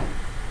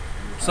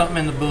 Something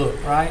in the book,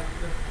 right?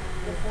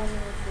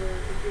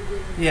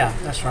 Yeah,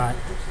 that's right.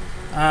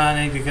 I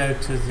need to go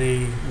to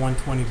the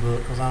 120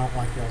 book because I don't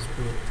like y'all's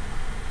book.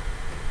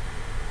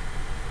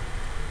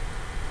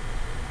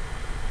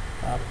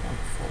 5.4.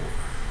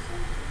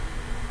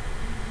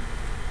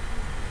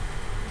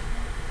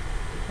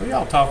 What are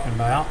y'all talking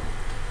about?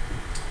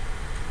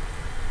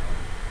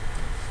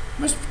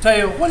 Mr.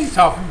 Patel, what are you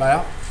talking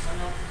about?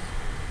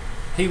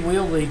 He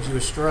will lead you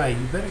astray.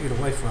 You better get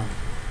away from him.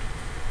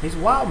 He's a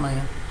wild man.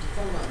 You're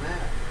talking about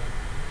math.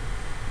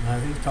 No,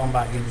 he's talking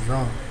about getting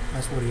drunk.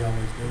 That's what he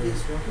always He gets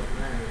does. drunk with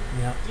math.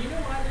 Yeah. Do you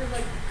know why there's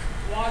like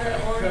water,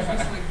 orange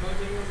juice, and like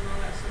Bojangles and all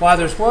that stuff? Why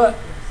there's what?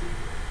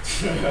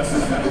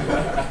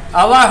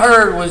 All I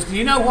heard was, do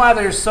you know why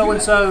there's so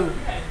and so?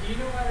 Yeah, do you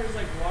know why there's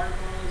like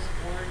watermelons,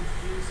 orange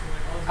juice, and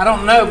like all this? I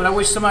don't know, but I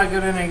wish somebody would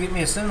go down there and get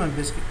me a cinnamon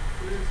biscuit.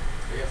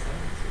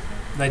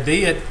 They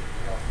did.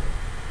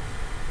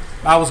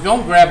 I was going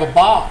to grab a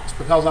box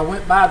because I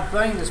went by the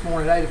thing this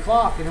morning at 8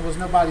 o'clock and there was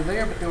nobody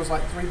there, but there was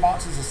like 3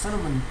 boxes of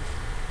cinnamon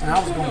and I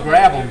was going to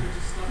grab them. There's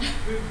just like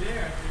food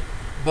there, I think.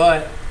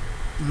 But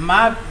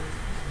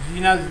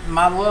you know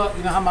my luck.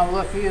 You know how my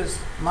luck is.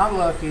 My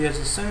luck is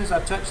as soon as I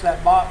touch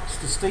that box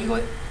to steal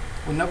it,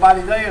 with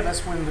nobody there,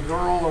 that's when the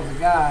girl or the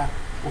guy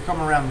will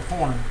come around the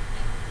corner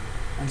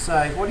and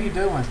say, "What are you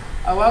doing?"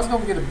 "Oh, I was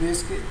going to get a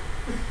biscuit."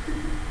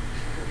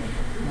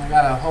 And I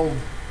got a whole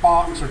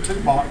box or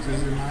 2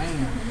 boxes in my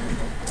hand.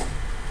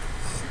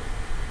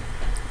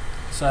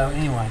 So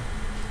anyway,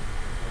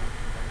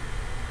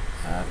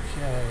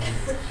 okay.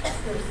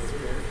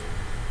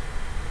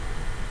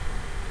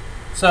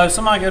 So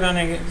somebody go down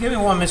there and give me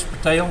one, Mr.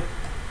 Patel.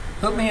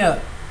 Hook me up.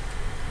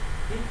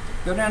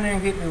 Go down there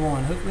and get me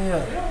one. Hook me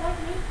up. You don't like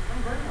me?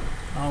 I'm brown.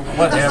 Oh,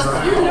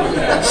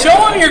 whatever.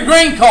 Show him your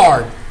green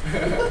card.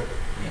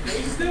 You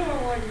still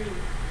don't like me.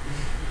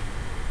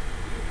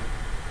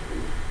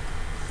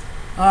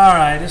 All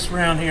right, it's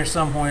around here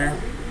somewhere.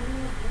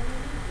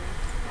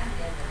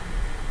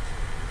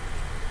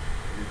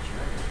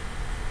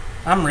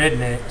 I'm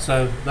redneck,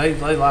 so they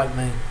like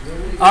me.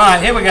 All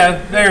right, here we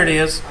go. There it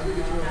is.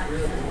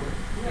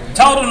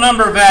 Total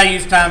number of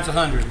values times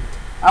 100.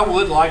 I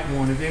would like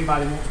one if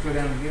anybody wants to go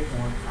down and get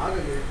one. I'll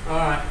go get it. All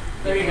right,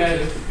 there you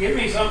go. Give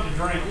me something to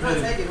drink I'm not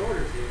too. taking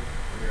orders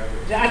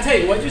here. I tell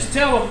you what, just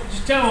tell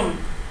them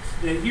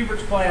that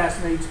Hubert's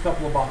class needs a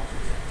couple of boxes,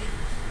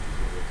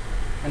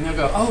 and they'll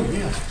go, "Oh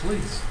yes,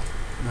 please."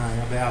 No,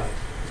 I doubt it.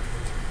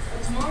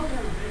 Tomorrow we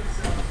have a big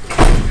sale, so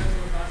you guys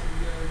will buy some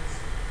goods.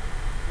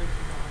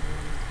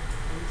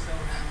 We sell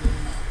them.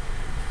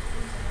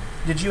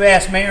 Did you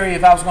ask Mary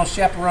if I was going to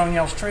chaperone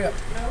y'all's trip?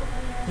 No,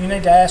 You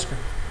need to ask her.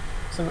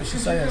 See what she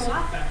You're says. gonna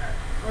laugh at her.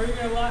 Or you're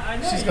gonna laugh. I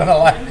know. She's you- gonna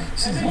laugh. I know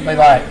She's you're gonna be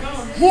like,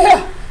 go.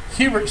 "Yeah,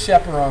 Hubert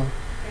chaperone."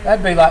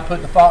 That'd be like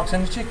putting the fox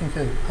in the chicken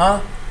coop,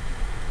 huh?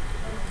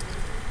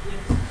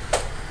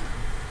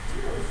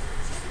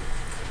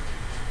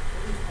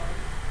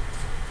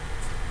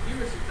 You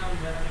were should come,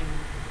 but I mean,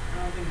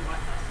 I don't think the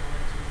White House will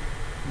let you.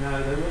 No,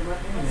 they wouldn't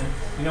let me in.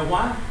 You know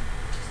why?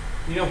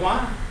 You know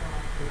why?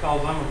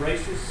 Because I'm a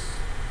racist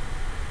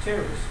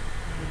terrorist.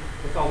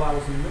 Because I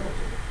was in the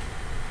military.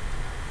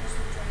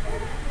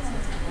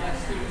 Yeah,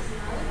 students.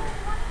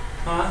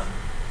 Huh?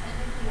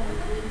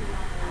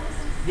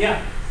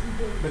 Yeah,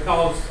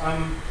 because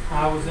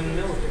I was in the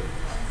military.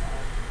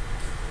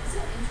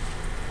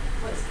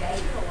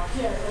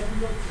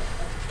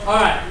 All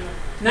right.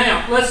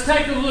 Now let's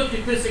take a look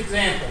at this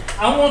example.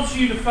 I want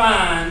you to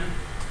find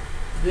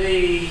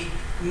the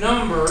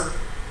number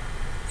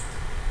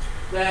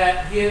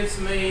that gives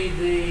me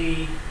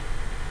the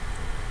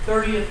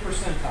 30th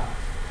percentile.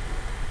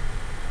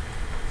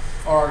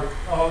 Or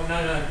oh no,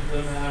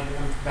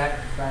 I'm back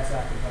backwards.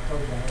 I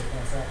told you I had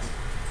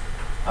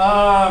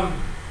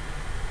backwards.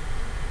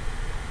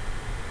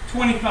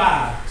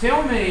 25.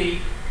 Tell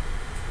me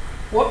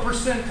what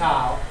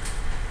percentile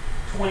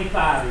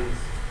 25 is.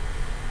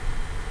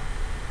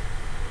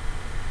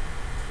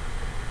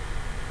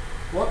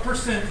 What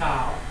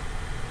percentile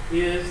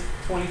is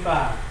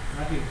 25?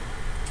 Right here.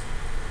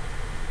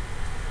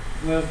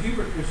 Well,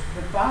 Hubert, there's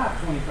 5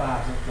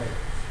 25s up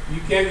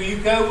there. You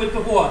go with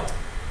the what?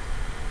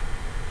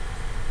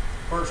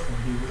 First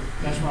one, Hubert.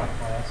 That's right,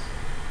 class.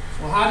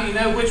 Well, how do you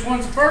know which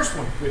one's the first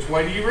one? Which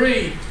way do you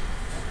read?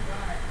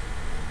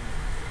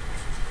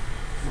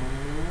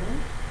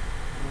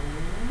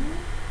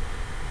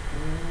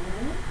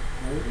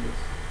 There it is.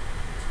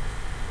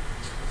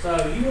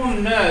 So you want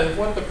to know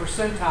what the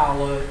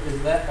percentile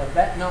of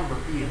that number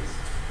is.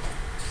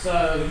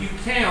 So you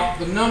count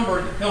the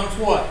number that comes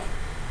what?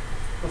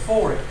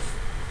 Before it.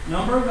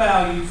 Number of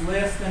values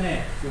less than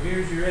x. So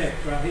here's your x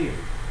right here.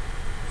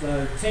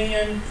 So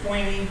 10,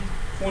 20,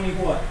 20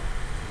 what?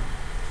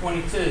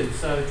 22.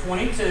 So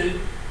 22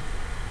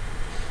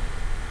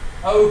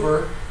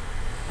 over,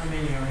 how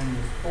many are in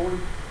this? 40?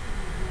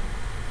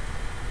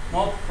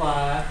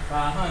 Multiply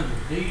by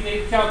 100. Do you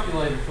need a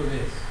calculator for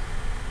this?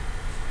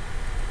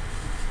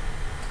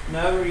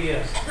 No or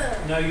yes?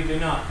 No, you do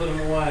not. Put them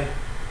away.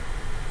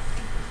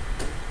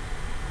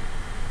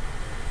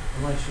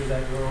 Unless you're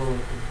that girl at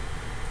the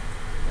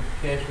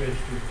cash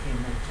register who can't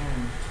make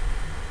change.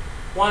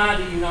 Why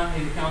do you not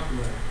need a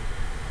calculator?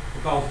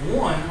 Because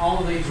one, all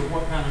of these are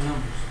what kind of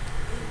numbers?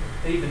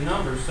 Even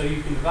numbers, so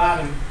you can divide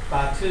them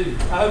by 2.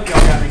 I hope y'all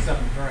got me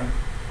something to drink.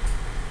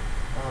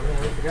 Oh man,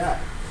 I forgot.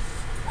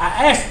 I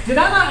asked, did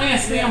I not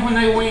ask them when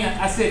they went?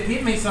 I said,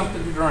 get me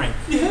something to drink.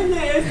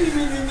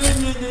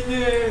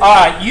 All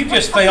right, you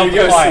just failed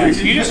the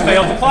class. You just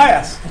failed the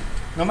class.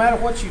 No matter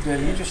what you do,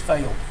 you just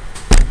failed.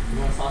 You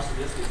want a sausage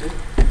biscuit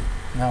too?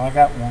 No, I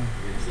got one.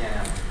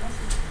 Yeah.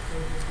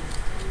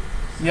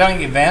 You don't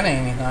get Vanna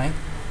anything.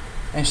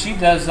 And she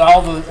does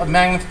all the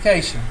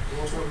magnification. You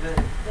want something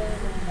better?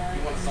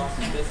 You want a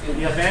sausage biscuit?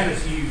 Yeah,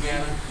 Vanna's huge.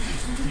 Yeah.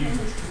 She's huge.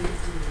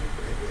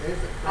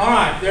 All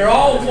right, they're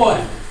all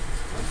what?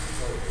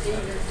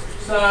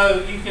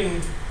 So you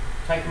can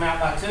take them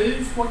out by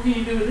 2s. What can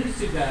you do with these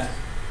 2 guys?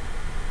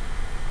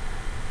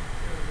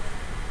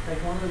 Take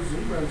one of those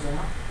zeros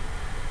out.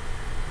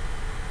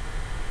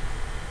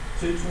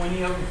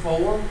 220 over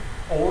 4.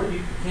 Or you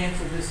can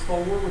cancel this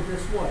 4 with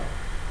this what?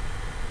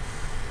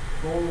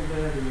 4 will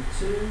go to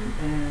 2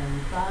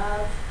 and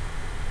 5.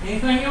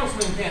 Anything else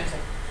we can cancel?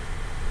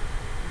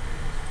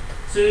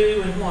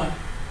 2 and 1.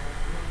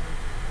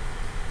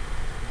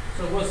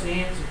 So what's the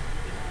answer?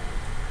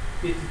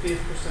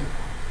 55th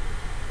percentile.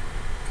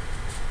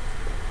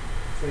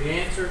 So the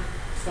answer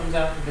comes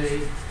out to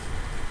be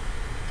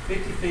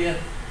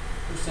 55th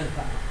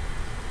percentile.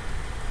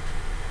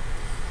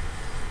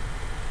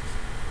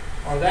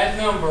 Or that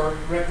number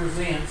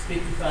represents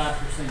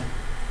 55%.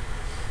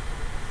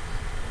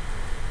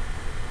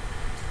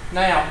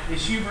 Now, is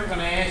Schubert going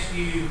to ask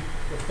you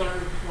the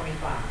third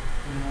 25? No,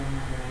 I'm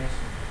not going to ask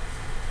you that.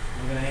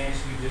 I'm going to ask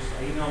you just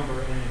a number,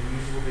 and it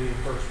usually will be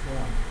the first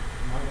one.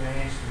 I'm not going to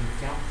ask you to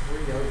count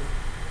 3 over.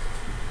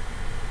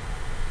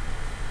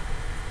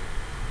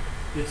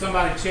 Did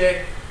somebody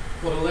check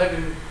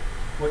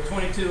what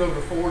 22 over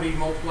 40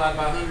 multiplied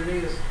by 100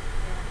 is?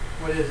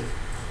 What is it?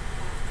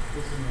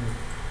 This is me.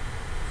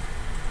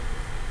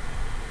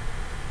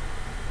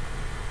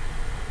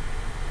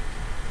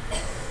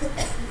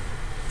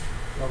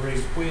 Y'all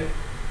ready to quit?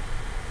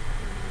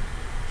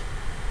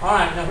 All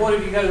right, now what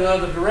if you go the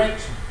other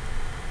direction?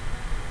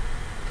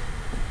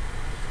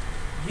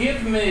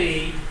 Give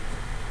me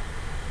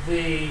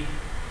the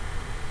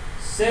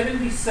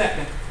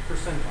 72nd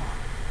percentile.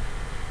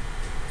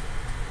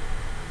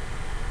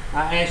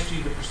 I asked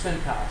you the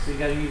percentile, so you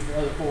got to use the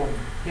other formula,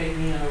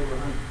 KN over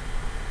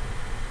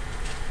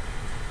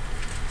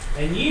 100.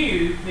 And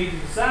you need to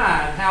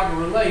decide how to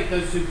relate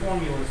those two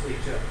formulas to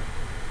each other.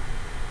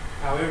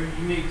 However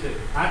you need to.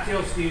 I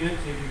tell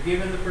students, if you're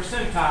given the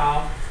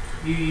percentile,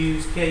 you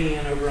use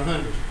KN over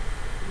 100.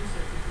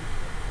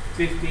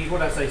 50, what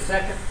did I say,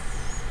 second?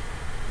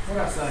 What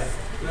did I say?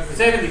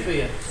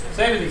 75th.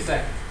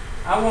 72nd.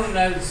 I want to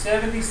know the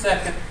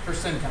 72nd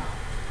percentile.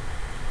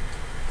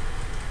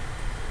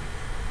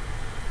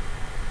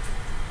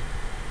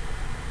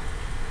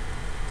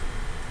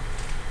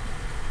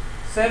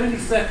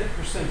 /72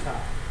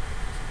 percentile.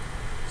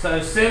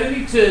 So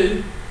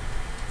 72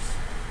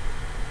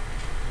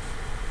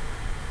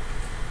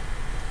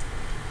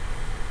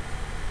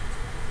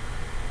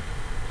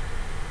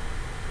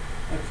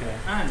 okay,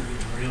 I'm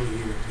getting really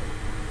irritated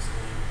with this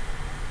thing.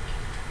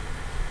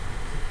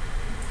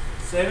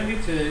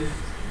 72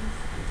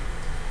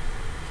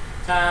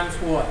 times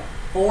what?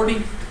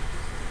 40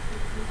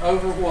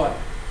 over what?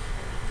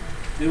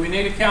 Do we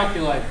need a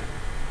calculator?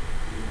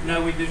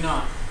 No, we do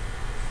not.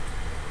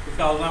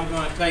 Because I'm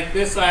going to take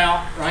this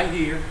out right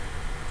here.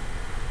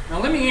 Now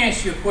let me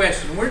ask you a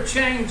question. We're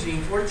trying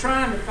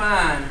to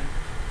find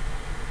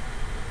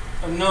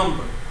a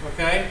number,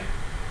 okay?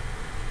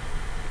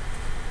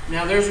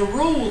 Now there's a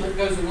rule that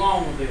goes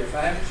along with this.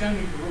 I haven't shown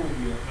you the rule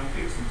yet. I'm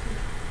fixing to.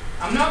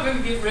 I'm not going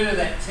to get rid of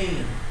that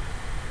 10.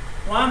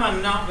 Why am I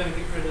not going to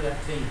get rid of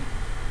that 10?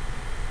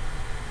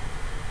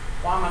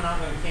 Why am I not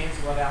going to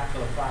cancel it out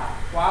to a 5?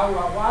 Why do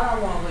I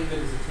want to leave it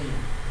as a 10?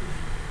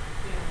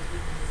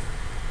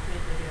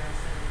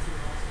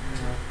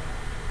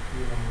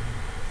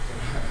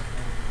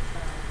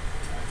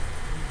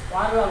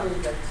 Why do I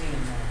leave that 10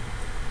 there?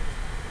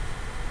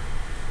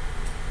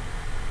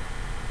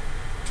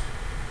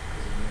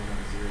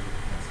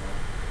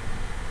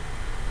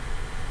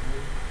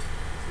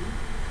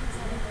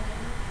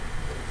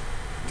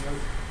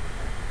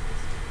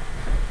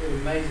 It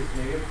amazes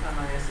me. Every time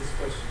I ask this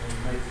question, it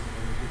amazes me.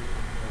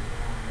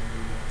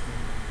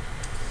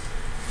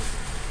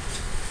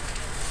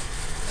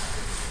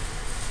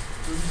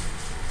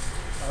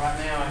 Right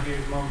now I hear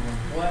mumbling.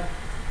 What?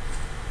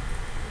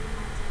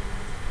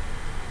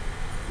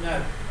 No.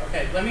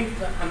 Okay,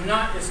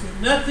 it's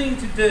nothing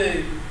to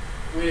do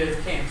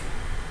with cancel.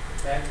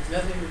 Okay?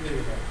 Nothing to do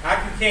with that. I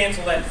can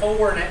cancel that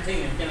 4 and that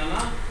 10, can I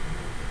not?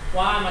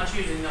 Why am I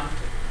choosing not to?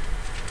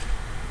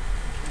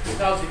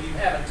 Because if you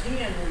have a 10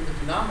 in the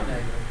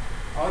denominator,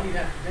 all you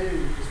have to do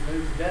is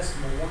move the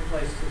decimal one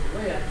place to the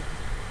left,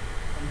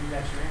 and you've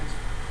got your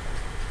answer.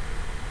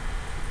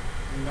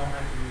 You don't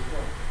have to use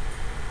what?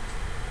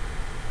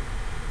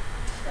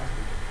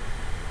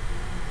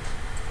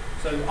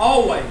 So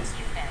always,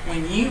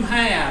 when you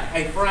have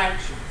a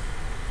fraction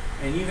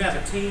and you have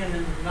a 10 in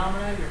the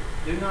denominator,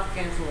 do not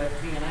cancel that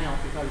 10 out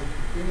because you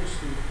can finish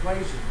the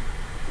equation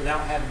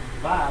without having to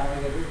divide. All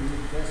you got to do is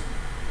move the decimal.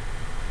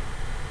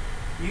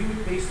 You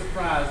would be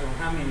surprised on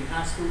how many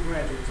high school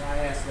graduates I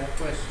ask that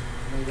question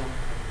and they don't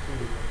have a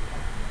clue what they're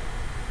talking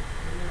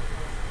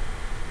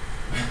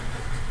about.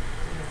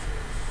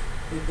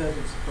 It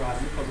doesn't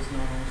surprise me because it's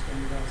not on a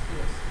standardized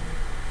test.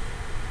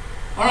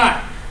 All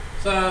right,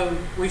 so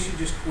we should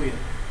just quit.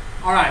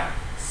 All right,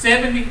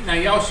 70. Now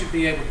y'all should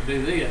be able to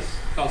do this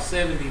because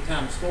 70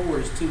 times 4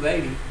 is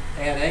 280.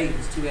 Add 8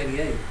 is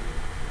 288.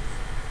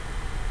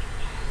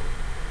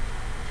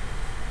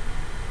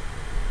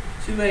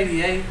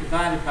 288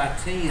 divided by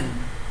 10.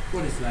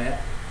 What is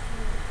that?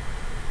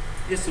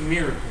 It's a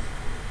miracle.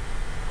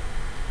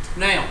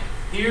 Now,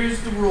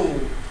 here's the rule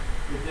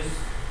with this.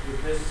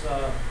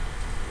 I'm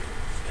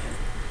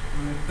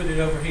going to put it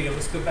over here.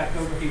 Let's go back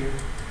over here.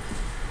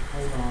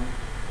 Hold on.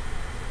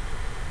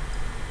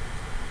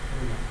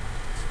 There we go.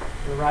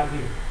 We're right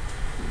here.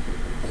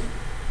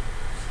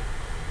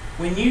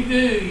 When you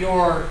do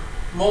your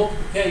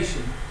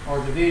multiplication or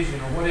division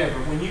or whatever,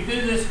 when you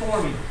do this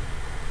formula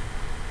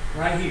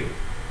right here,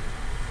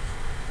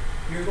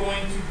 you're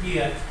going to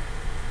get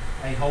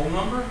a whole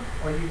number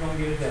or you're going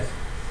to get a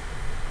decimal.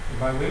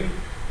 Everybody with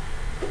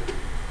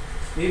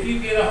me? If you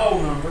get a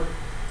whole number,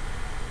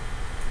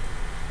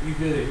 you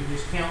do it. You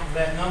just count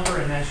that number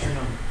and that's your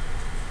number.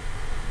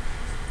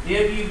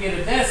 If you get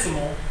a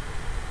decimal,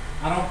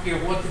 I don't care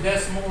what the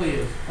decimal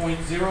is,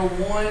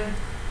 0.01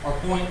 or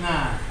 0.9,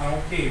 I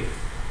don't care.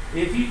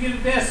 If you get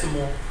a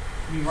decimal,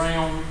 you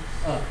round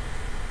up.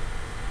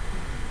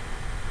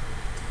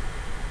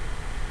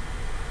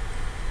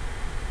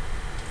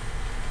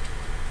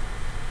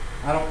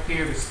 I don't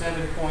care if it's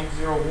 7.01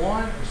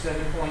 or 7.91.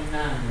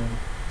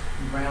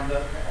 You round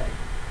up to 8.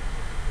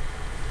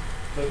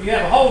 So if you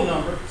have a whole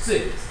number,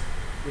 6,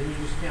 then you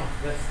just count.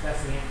 That's the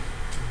answer.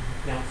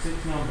 You count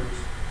 6 numbers,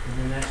 and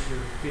then that's your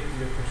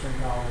 50th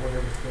percentile, or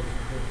whatever it's supposed to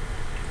be.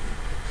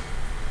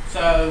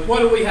 So what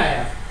do we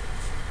have?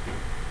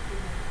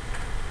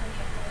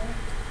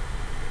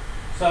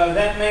 So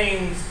that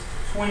means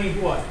 20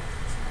 what?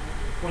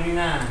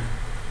 29.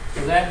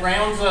 So that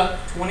rounds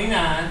up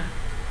 29.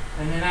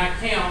 And then I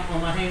count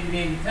on my handy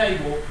dandy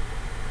table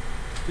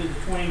to the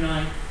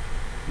 29th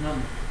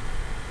number.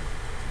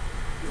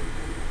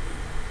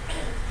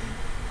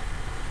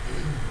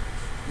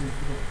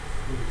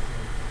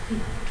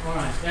 All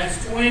right,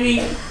 that's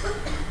 20,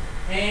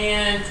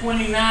 and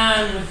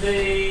 29 would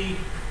be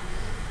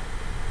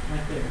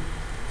right there.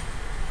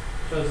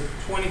 So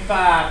it's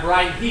 25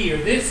 right here.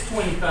 This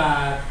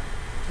 25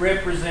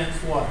 represents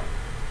what?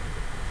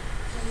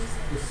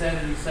 The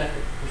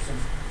 72nd percent.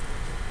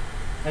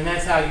 And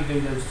that's how you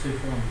do those two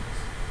formulas.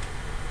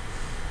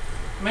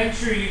 Make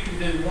sure you can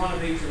do one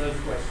of each of those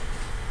questions.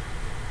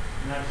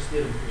 And I just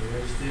did them for you.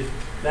 I just did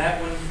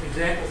that one,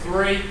 example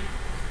 3.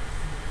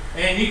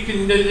 And you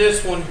can do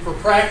this one for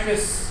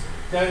practice.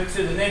 Go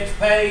to the next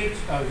page.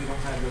 Oh, you don't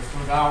have this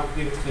one. I'll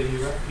give it to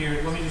you right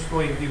here. Let me just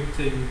go ahead and give it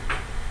to you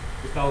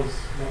because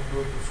that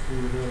book is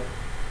screwed up.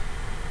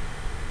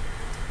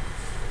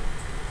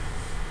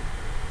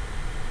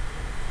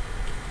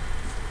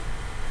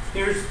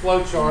 Here's the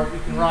flow chart. You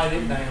can write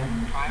it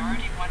down.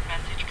 Priority 1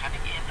 message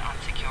coming in on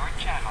secured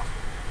channel.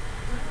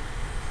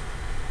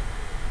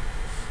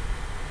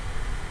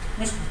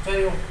 Mr.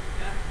 Patel,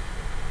 Yeah.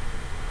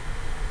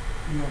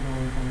 you don't know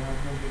anything. I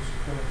was going to get you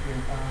to come up here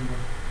and find the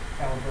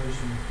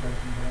calibration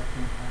inspection, but I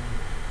can't find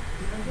it.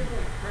 Can I get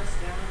like pressed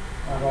down?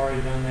 I've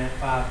already done that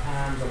 5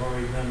 times. I've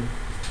already done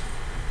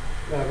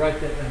it. Write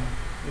that down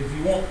if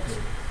you want to.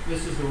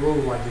 This is the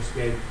rule I just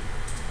gave you.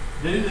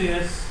 Do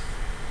this,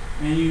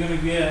 and you're going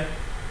to get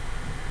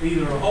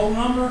either a whole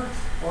number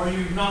or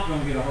you're not going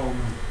to get a whole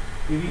number.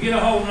 If you get a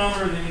whole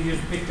number, then you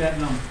just pick that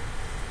number.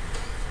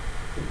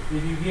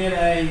 If you get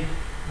a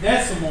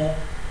decimal,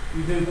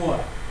 you do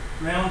what?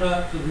 Round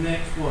up to the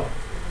next what?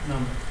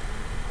 Number.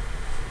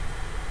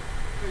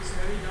 Wait, so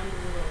have you done the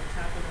little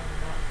tapping on the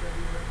dots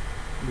everywhere?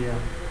 Yeah.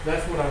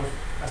 That's what I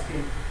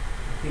can't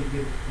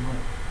get it from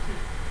up.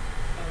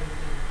 Oh, you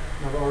did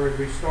that. I've already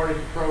restarted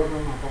the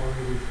program. I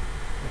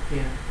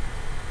can't.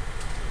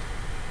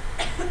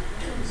 What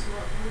is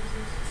smart? What is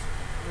this?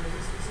 Or is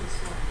this is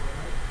smart board,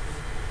 right?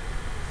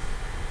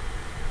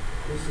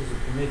 This is a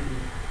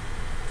committee.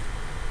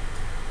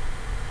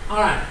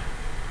 Alright.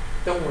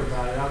 Don't worry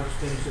about it. I'll just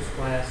finish this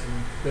class and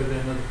go to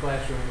another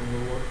classroom and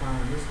we'll work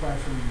fine. This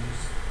classroom is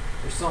just,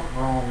 there's something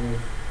wrong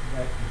with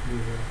that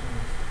computer, I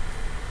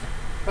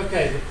think.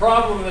 Okay, the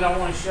problem that I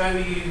want to show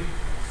you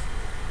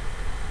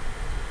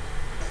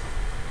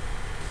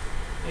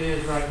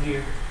is right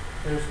here.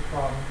 There's the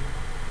problem.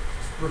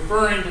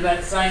 Referring to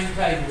that same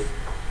table,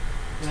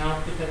 and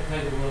I'll put that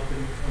table up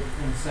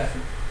in a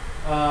second.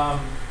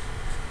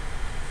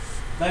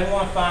 They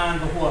want to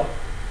find the what?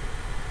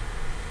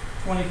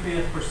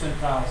 25th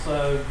percentile.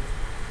 So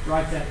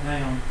write that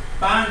down.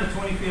 Find the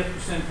 25th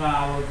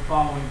percentile of the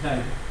following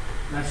table.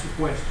 That's your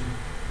question.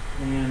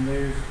 And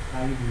there's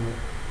how you do it.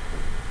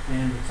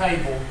 And the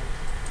table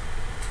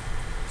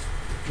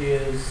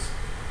is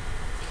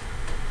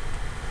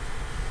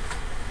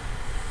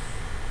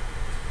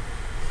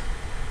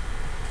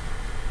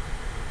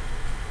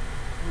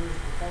where's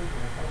the table?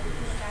 I thought it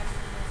was,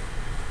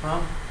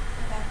 huh?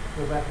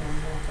 Go back one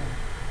more time.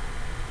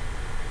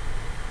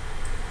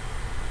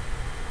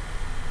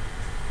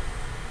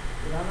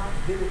 Did I not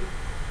get it?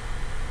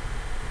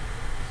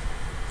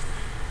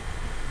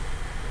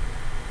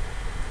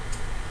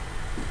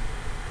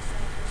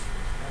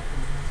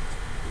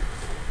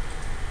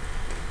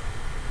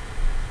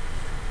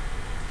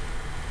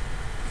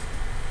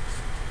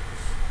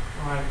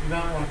 Alright, you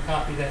might want to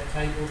copy that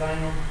table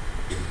down.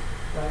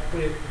 Right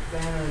quick,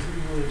 Dana, if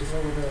you would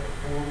lower that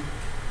form,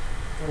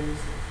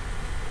 please.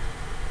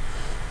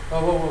 Oh,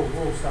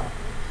 whoa, stop.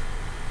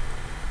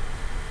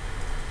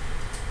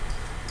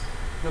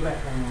 Go back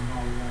down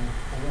all the way.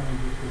 I want to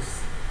get this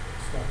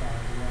stuff out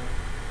of the way.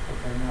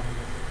 Okay, now we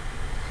got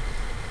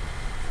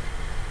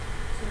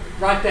it.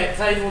 Write that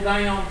table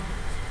down,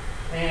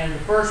 and the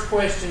first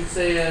question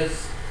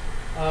says,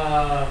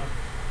 how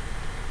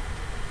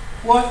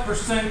what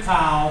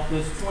percentile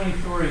does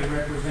 23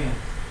 represent?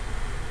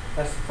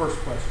 That's the first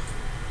question.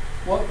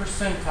 What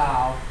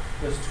percentile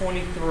does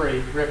 23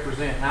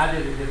 represent? And I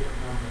did a different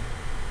number.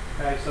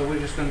 Okay, so we're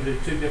just going to do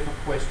two different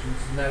questions,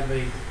 and that'll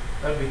be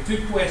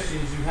 2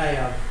 questions you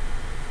have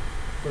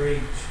for each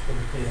of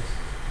the tests.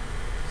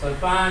 So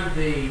find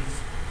the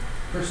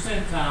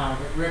percentile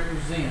that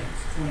represents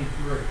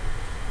 23.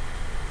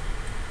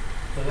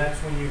 So that's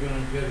when you're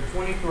going to go to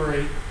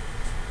 23.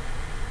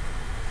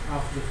 I'll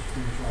just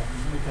finish writing.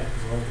 Let me take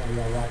the roll while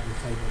y'all write the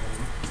table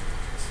down.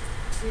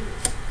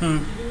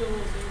 Did you do a little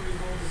thing where you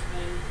hold this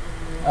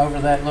thing Over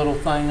that little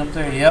thing up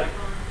there. Yep,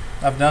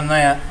 I've done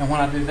that. And when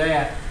I do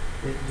that,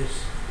 it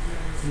just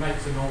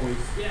makes a noise.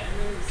 Yeah, and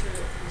then it said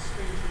the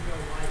screen should go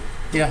white.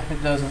 Yeah,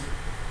 it doesn't. Does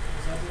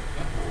it?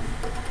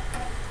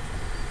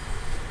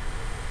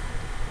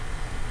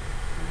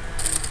 And then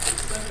the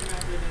second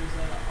method is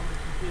on the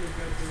computer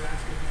go through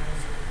Active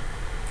Manager.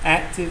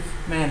 Active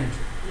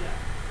Manager.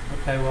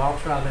 Yeah. Okay, well, I'll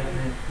try that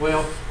then.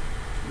 Well,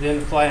 then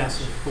the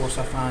class, of course,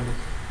 I find it.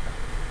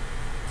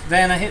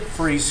 Vanna, hit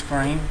freeze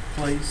screen,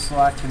 please, so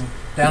I can,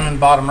 down in the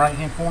bottom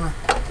right-hand corner.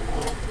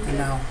 And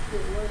now,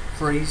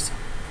 freeze.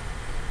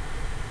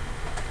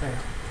 There.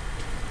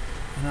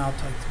 And I'll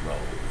take the roll.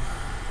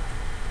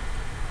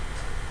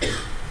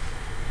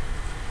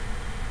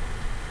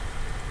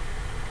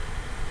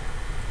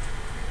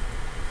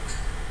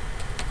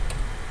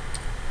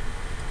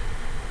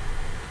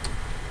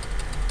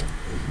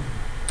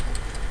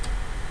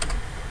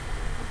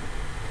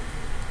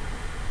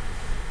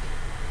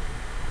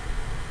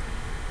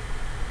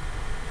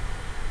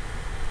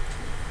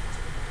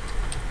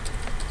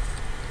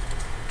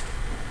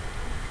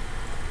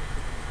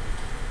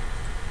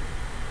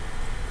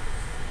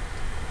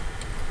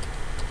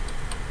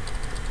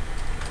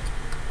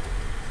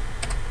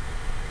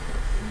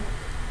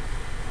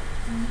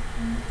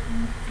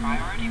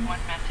 Priority 1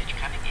 message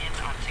coming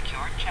in on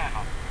secured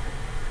channel.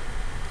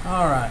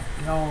 All right,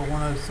 y'all are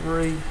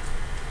 103.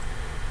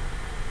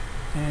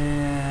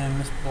 And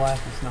Miss Black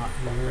is not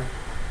here.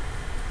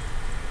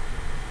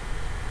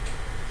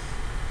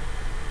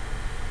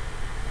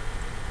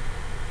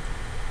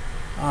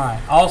 All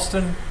right,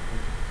 Austin,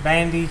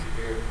 Bandy,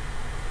 Here.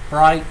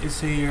 Bright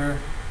is here.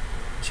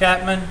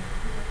 Chapman,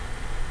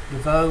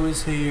 DeVoe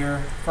is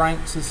here.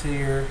 Franks is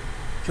here.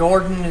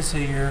 Jordan is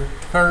here.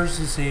 Kurz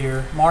is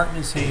here. Martin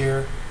is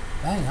here.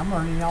 Dang, I'm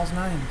learning y'all's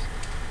names.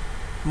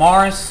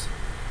 Morris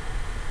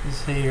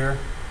is here.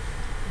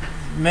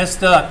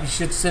 Messed up. You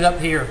should sit up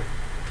here.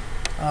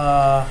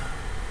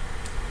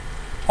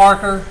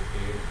 Parker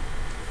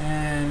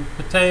and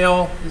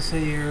Patel is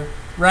here.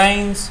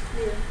 Raines.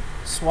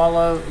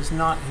 Swallow is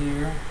not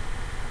here.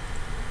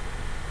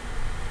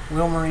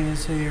 Wilmering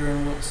is here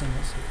and Wilson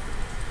is here.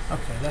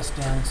 Okay, that's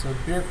done. So the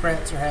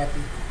bureaucrats are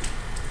happy.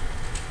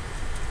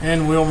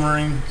 And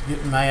Wilmering is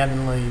getting mad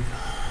and leave.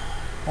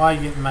 Why are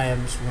you getting mad,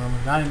 Mr.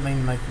 Wilmering? I didn't mean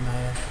to make you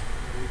mad.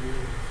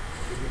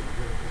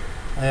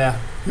 Yeah,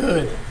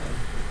 good.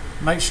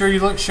 Make sure you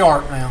look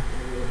sharp now.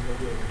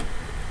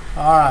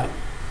 All right.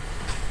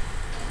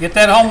 Get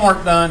that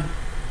homework done.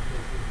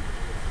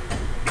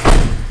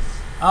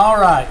 All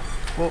right.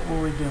 What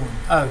were we doing?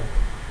 Oh,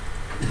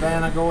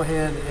 Vanna, go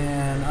ahead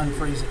and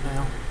unfreeze it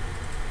now.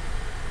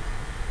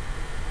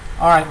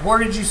 All right. Where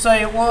did you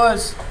say it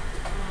was?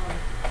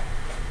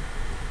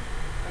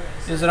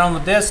 Is it on the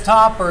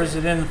desktop or is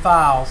it in the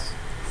files? It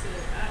said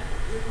at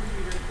your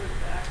computer, click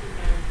the Active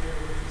Manager,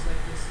 which is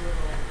like this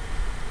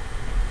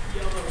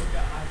little yellow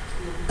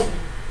dot.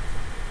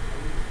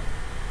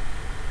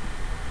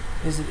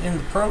 Is it in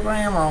the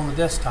program or on the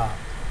desktop?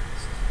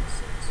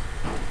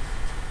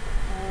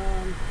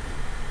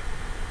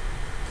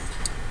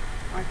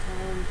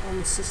 Icon on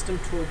the system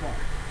toolbar.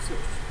 So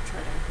try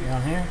down here.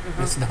 Down here?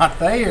 Uh-huh. It's not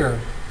there.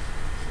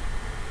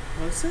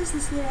 Well, it says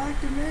this little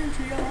Active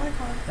Manager yellow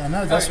icon. I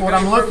know, that's Alright, what go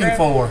I'm to looking program.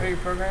 for. Go to your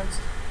programs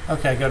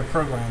Okay, go to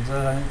programs.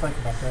 I didn't think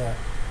about that.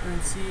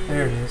 and see.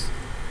 There it is.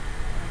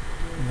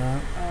 Active,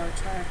 No,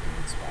 try Active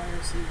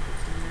Inspire. See if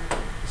it's in there.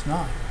 it's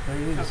not. There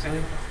it is. Okay.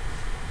 See?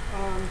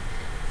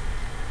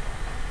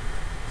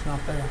 It's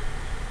not there.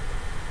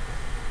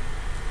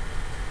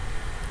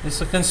 It's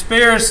a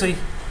conspiracy.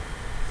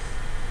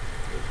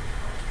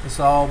 It's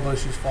all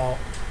Bush's fault.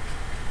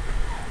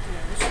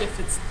 Yeah, if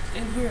it's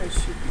in here, it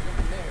should be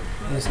down there.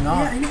 But It's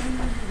not. Yeah, I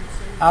know.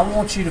 I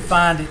want you to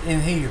find it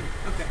in here.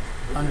 Okay.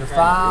 Under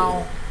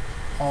file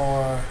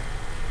or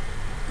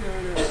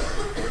Go to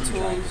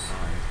tools.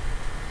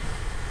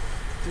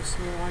 This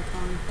little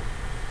icon.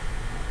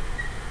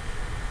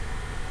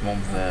 One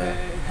with the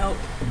Okay. Help.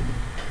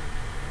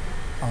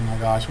 oh my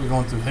gosh, we're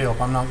going through help.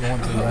 I'm not going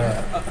through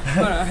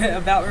that.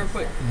 About real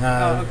quick.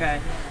 No. Oh,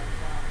 okay.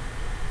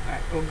 All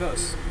right. Well, go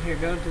here.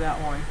 Go to that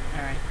one.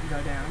 All right.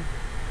 Go down.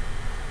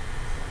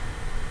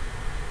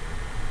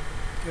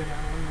 Go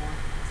down one more.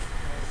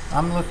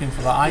 I'm looking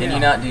for the Can icon. you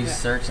not do Yeah.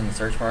 search in the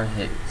search bar?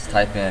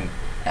 Type in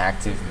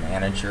Active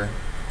Manager.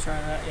 Try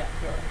that. Yeah.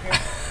 Go right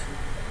here.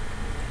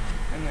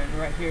 And then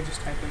right here,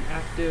 just type in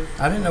active.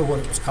 I didn't know what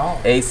it was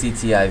called.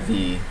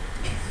 ACTIV.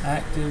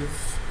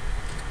 Active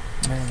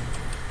Manager.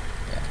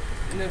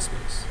 No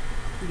space.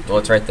 Well,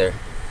 it's right there.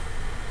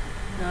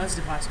 No, that's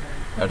device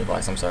variable. No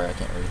device. I'm sorry, I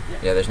can't read. Yeah.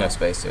 Yeah, there's no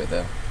space to it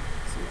though.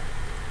 So,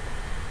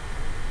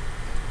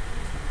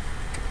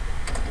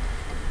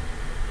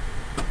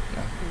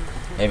 No.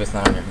 Maybe it's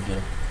not on your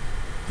computer.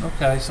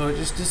 Okay, so it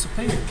just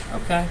disappeared.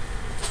 Okay.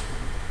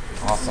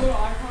 This Awesome. little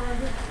icon right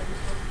here, I just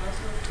want to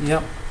mess with.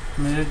 Yep.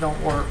 I mean, it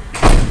don't work.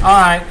 All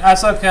right,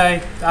 that's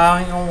okay. I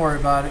ain't gonna worry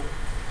about it.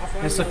 I'll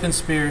find It's a another-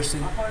 conspiracy.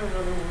 I'll find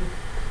another one.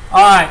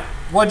 All right,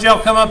 what'd y'all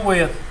come up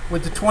with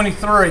the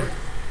 23?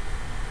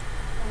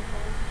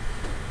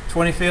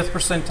 25th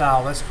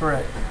percentile, that's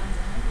correct.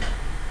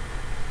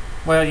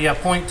 Well, yeah,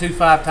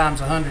 0.25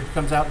 times 100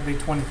 comes out to be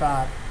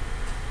 25.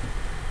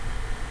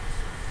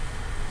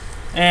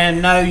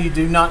 And no, you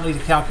do not need a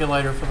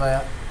calculator for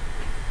that.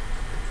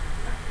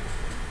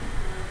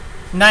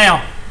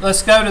 Now,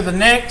 let's go to the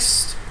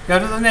next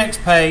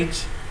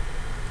page.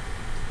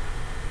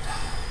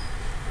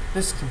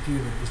 This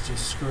computer is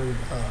just screwed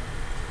up.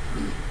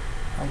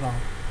 Hold on.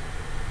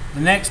 The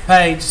next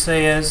page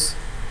says,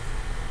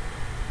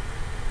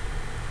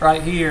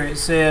 right here, it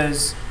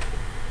says,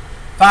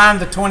 find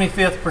the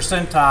 25th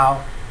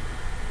percentile,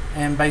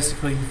 and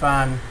basically you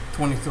find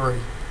 23.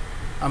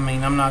 I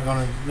mean, I'm not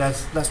gonna.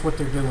 That's what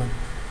they're doing.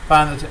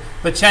 Find the,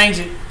 but change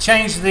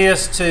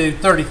this to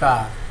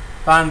 35.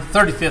 Find the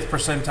 35th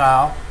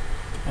percentile,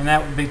 and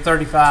that would be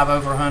 35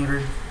 over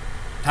 100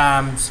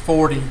 times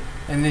 40,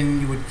 and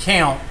then you would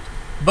count.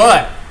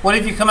 But what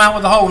if you come out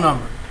with a whole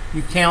number?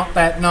 You count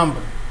that number.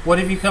 What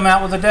if you come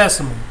out with a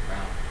decimal?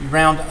 You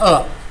round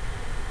up.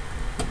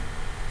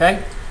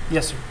 Okay?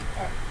 Yes, sir.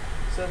 alright.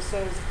 So it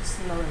says, this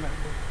is another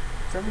method.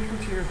 From your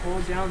computer,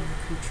 hold down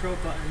the control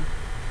button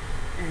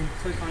and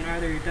click on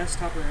either your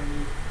desktop or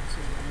any. So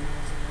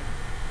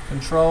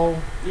Control.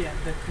 yeah,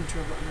 the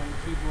control button on the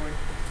keyboard.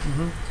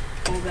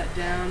 Mm-hmm. Hold that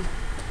down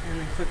and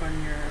then click on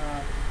your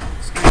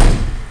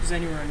screen, just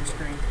anywhere on your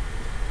screen,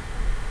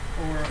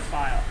 or a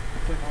file.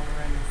 Click on a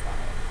random file.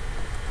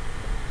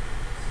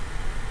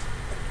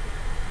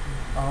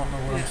 I don't know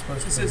what I'm Yeah,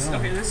 supposed it to be says, doing.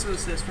 okay, this is what it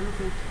says. From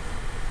your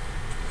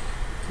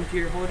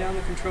computer, hold down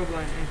the control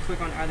button and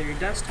click on either your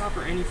desktop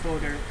or any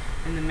folder.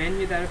 In the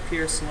menu that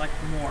appears, select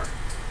More.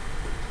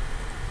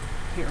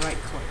 Hit right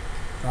click.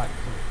 Right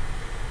click.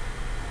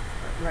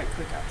 Right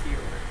click out here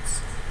where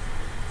it's.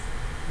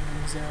 And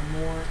then is there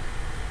more?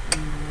 I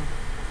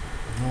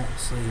don't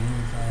see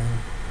anything.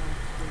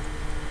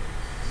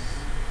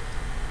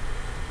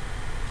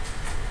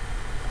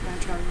 Can I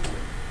try real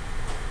quick?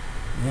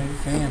 Yeah, you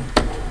can.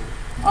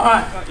 All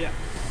right. Oh, yeah.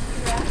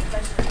 I have a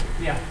question.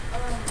 Yeah.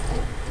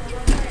 The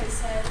one where it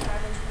says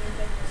find the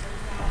 25th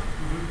percentile,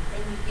 Mm-hmm.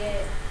 and you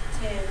get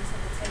 10, so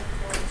the 10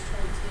 before is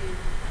 22.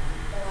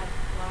 But like,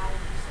 why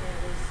did you say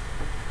it was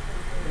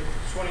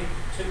 23?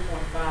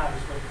 22.5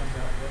 is what it comes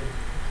out with.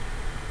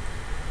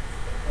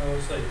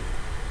 Let's see.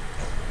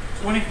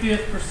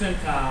 25th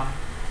percentile,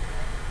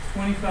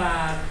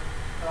 25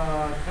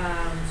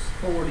 times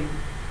 40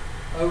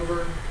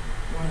 over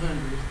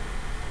 100.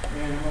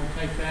 And I'm going to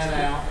take that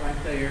out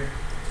right there.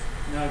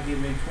 And that'll give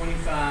me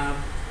 25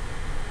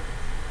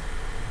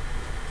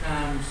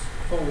 times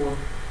 4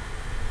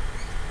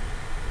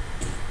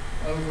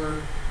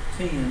 over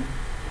 10.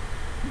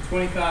 And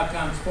 25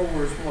 times 4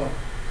 is what?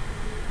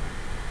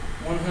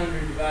 100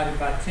 divided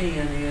by 10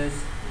 is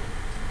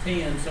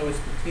 10, so it's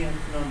the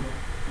 10th number.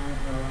 I don't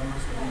know, I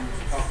must have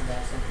been talking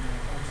about something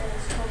else. So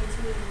it's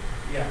 22.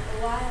 Yeah. But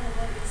why in the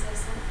book it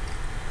says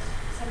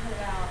something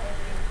about it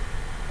being,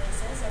 it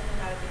says something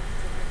about it being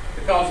different?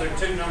 Because there are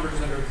two numbers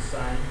that are the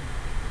same.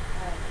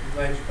 I'm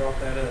glad you brought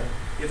that up.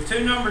 If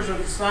two numbers are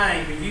the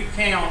same, if you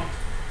count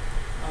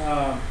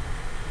 1,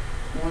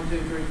 2,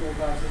 3, 4,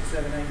 5, 6,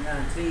 7, 8,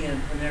 9, 10,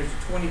 and there's a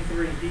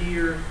 23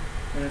 here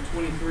and a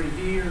 23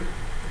 here,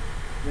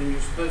 then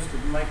you're supposed to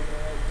make,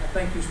 I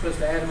think you're supposed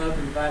to add them up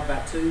and divide by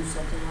 2,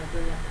 something like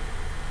that.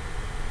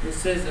 It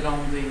says it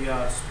on the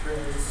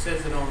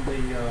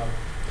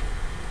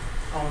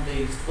on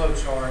the flow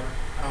chart.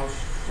 I'll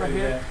show Right you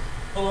here? that.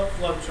 Pull up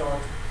flow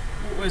chart.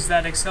 Was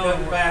that Excel?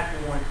 Go back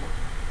one.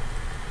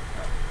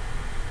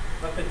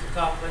 Up at the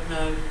top,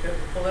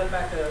 pull that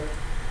back up.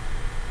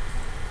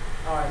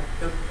 All right,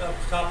 go up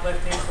the top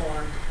left-hand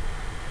corner.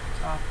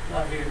 Top Right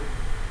left. here.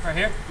 Right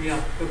here?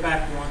 Yeah, go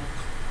back one.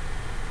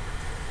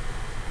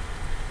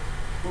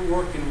 We're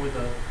working with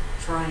a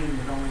train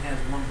that only has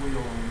one wheel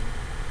on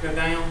it. Go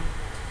down.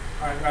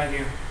 All right, right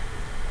here.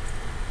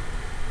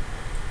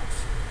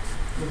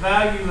 The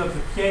value of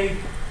the K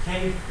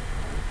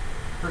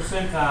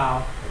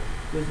percentile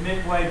is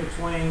midway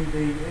between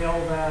the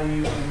L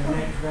value and the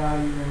next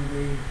value, and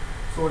the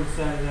sort of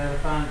set it out to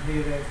find P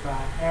of X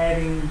by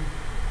adding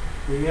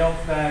the L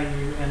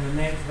value and the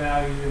next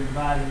value and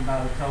dividing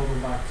by the total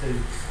by 2.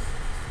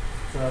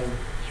 So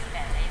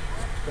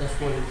that's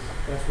what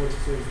it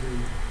says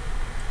here.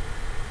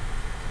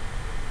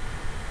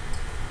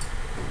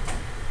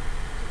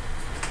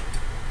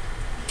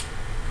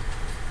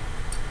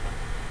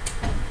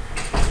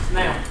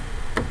 Now,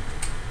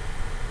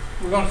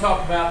 we're going to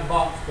talk about the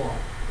box plot.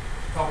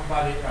 Talk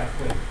about it right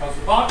quick. Because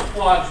the box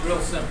plot is real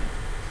simple.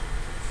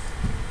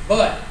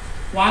 But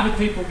why do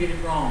people get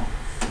it wrong?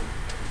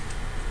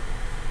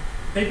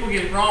 People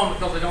get it wrong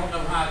because they don't know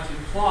how to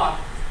plot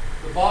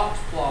the box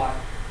plot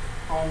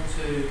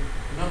onto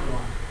the number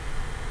line.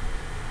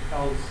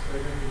 Because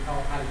they're going to be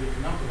taught how to get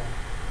the number line.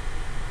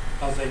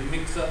 Because they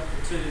mix up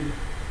the two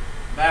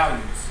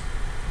values.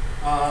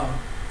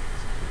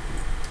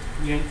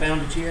 You ain't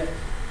found it yet?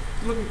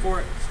 Looking for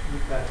it.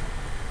 Okay.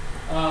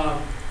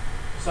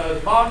 So the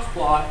box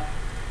plot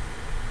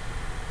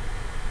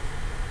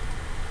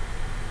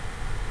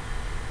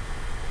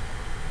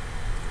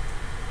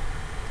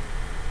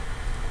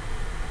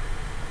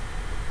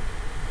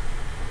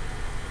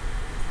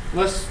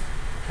let's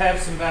have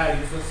some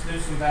values. Let's do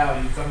some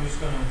values. I'm just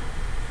going to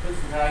put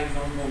some values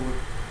on the board.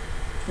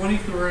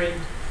 23,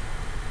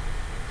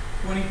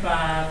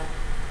 25,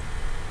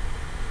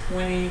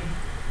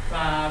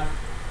 25,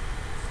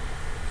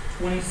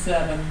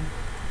 27,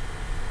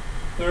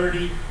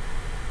 30,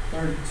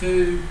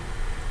 32,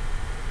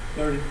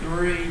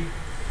 33,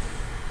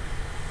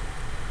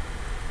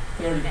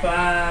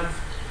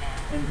 35,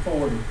 and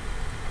 40.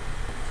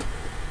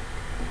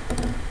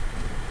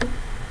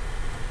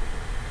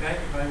 Okay,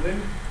 everybody with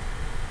me?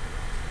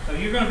 So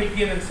you're going to be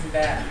given some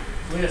data,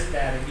 list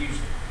data usually.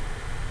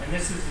 And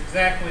this is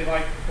exactly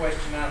like the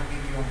question I'll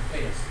give you on the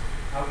test.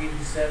 I'll give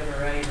you 7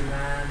 or 8 or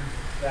 9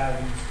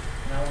 values,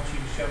 and I want you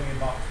to show me a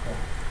box plot.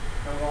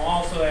 I'm going to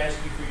also ask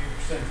you for your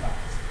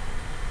percentiles.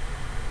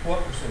 What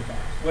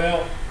percentiles?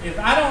 Well, if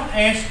I don't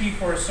ask you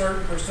for a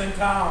certain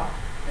percentile,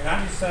 and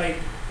I just say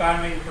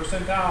find me the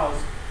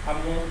percentiles, I'm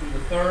wanting the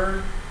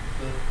third,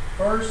 the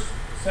first,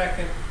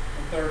 second,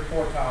 and third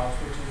quartiles,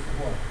 which is the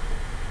what?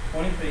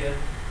 25th,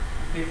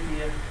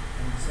 50th,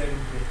 and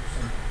 75th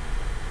percentile.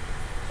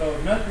 So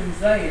if nothing's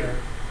there,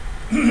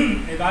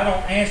 if I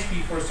don't ask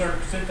you for a certain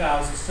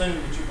percentiles, assume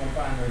that you're going to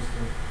find those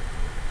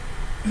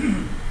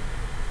three.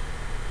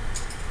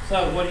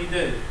 So what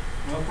do?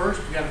 Well,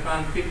 first you got to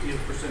find the 50th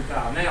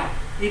percentile. Now,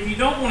 if you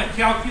don't want to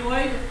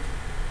calculate it,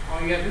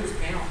 all you got to do is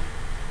count.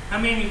 How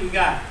many we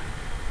got?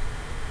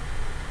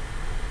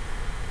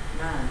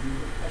 9.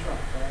 That's right,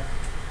 class.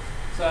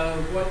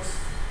 So what's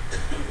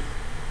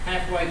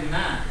halfway to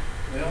 9?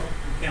 Well,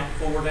 you count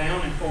 4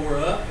 down and 4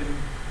 up, and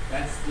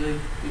that's the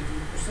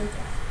 50th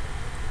percentile.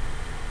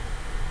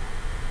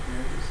 There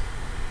it is.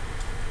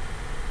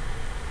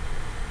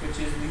 Which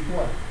is the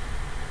what?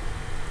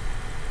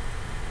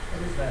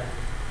 What is that?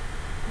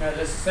 Now,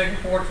 that's the second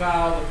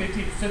quartile, the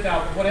 50th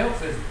percentile, but what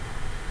else is it?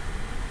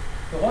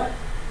 The what?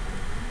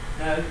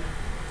 No.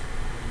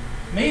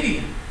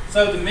 Median.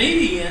 So the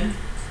median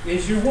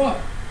is your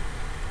what?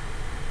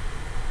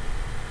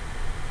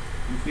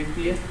 Your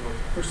 50th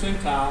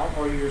percentile,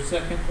 or your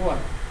second what?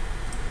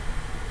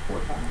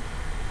 Quartile.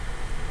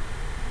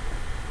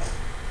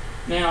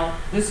 Now,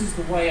 this is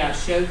the way I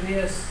show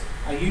this.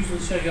 I usually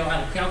show y'all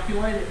how to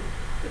calculate it,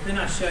 but then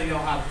I show y'all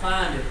how to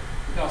find it,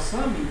 because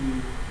some of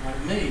you, like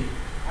me,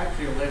 I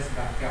care less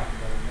about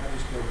calculating. I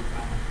just go with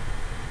time.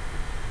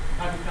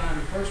 How do you find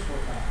the first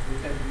quartile? We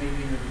take the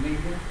median of the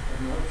median,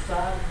 and the upper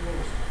side and the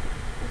lower side.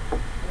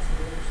 That's the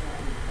lower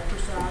side. The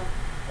upper side,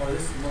 or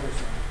this is the lower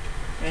side,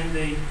 and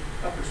the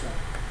upper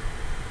side.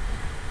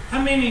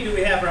 How many do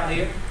we have right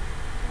here?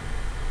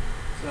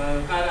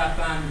 So how do I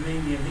find the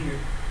median here?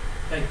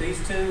 Take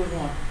these two and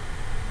what?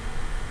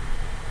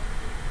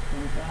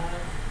 25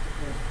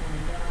 plus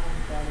 25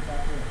 divided by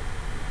what?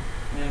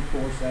 And of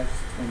course that's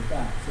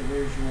 25. So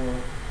there's your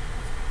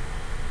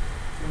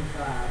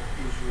 25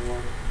 is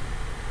your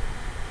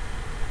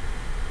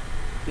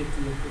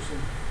 50th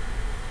percent.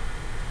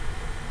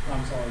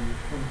 I'm sorry,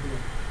 your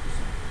 25th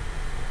percent.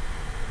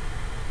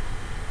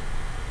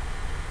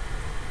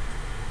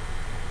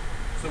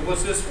 So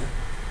what's this one?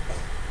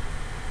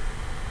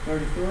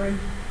 33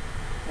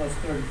 plus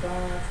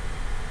 35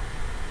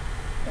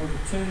 over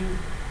 2.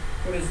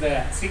 What is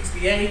that?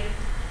 68.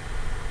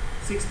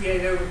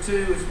 68 over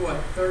 2 is what?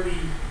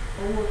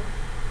 34?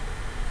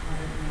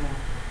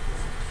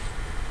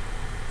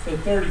 So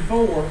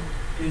 34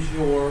 is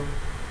your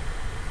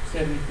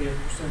 75th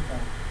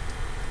percentile.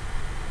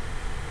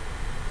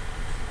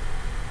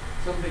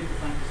 Some people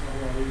think it's a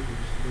lot easier to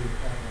do it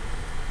that way.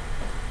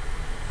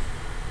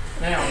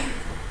 Now,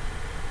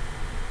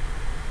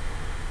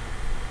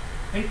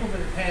 people that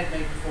have had me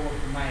before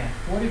for math,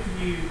 what if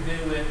you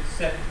do it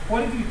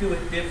what if you do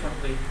it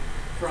differently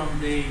from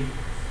the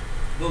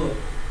book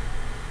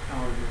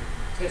or the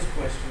test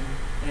question,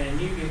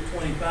 and you get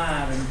 25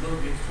 and the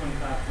book gets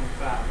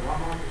 25.5? Will I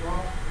mark it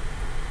wrong?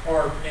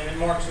 And it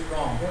marks it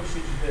wrong. What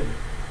should you do?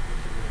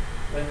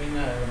 Let me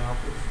know, and I'll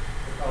put,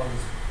 because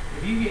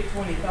if you get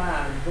 25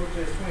 and the book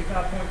says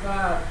 25.5,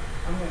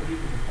 I'm going to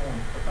give you the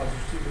point, because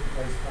there's 2 different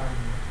ways of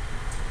finding it.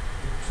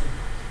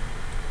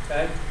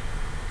 Okay?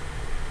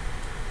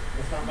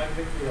 Let's not make a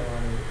big deal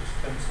out of it. Just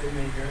come see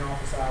me during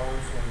office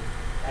hours or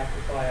after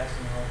class,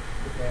 and I'll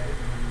look at it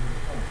and then give you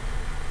the point.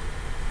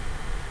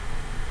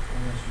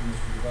 Unless you're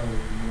Mr. DeVoe,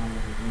 you might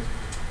not have missed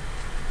it.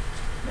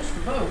 Mr.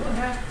 DeVoe, what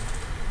happened?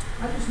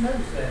 I just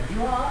noticed that. You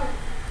all right?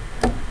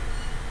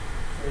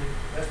 See,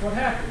 that's what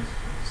happens.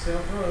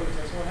 Self-roads,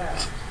 that's what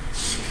happens.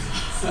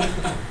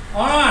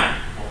 All right.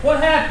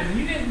 What happened?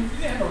 You didn't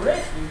have a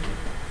rest, did you?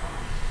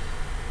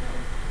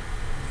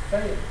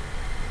 Failed.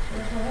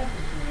 That's what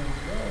happens to me on the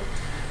road.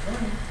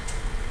 Funny.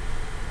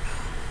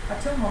 I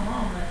tell my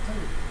mom that too. You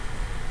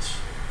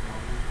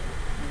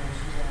know,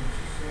 she's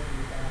 75.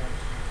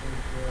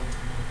 She's 12.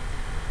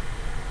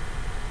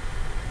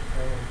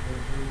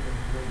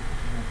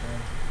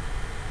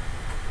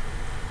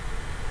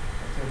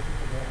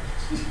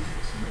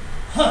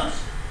 Hush!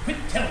 Quit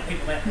telling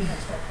people that. They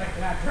start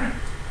thinking I drink.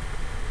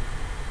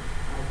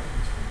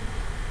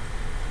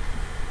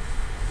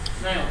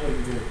 Now,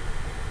 what do? You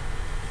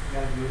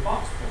got to do a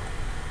box plot.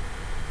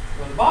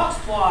 Well, the box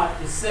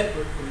plot is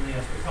separate from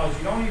this because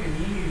you don't even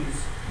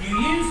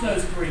use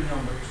those three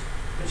numbers,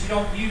 but you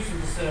don't use them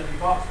to set up your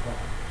box plot.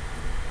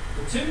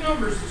 The two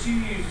numbers that you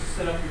use to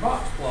set up your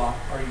box plot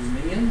are your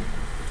min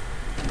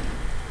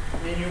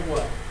and your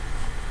what?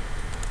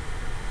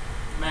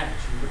 Max.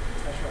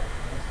 That's right.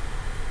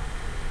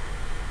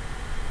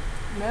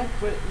 May I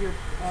quit your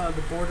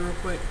the board real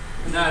quick?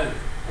 No, I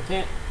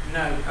can't.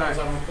 no, because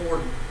I'm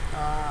recording.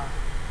 All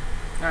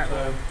right.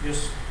 So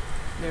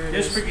There it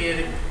just is. forget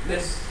it.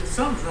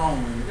 Something's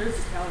wrong with it. There's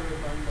a calorie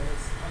button, but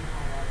it's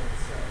unhighlighted,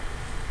 so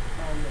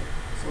found it.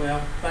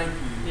 Well, thank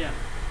you. Yeah.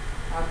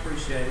 I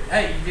appreciate it.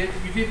 Hey, you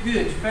did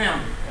good. You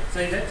found it.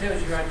 See, that tells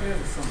you right there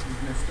that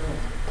something's messed up.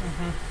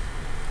 Mm-hmm.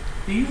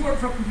 Do you work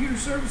for computer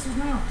services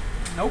now?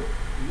 Nope.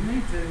 You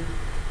need to.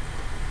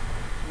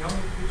 You only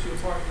get you a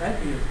part.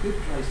 That'd be a good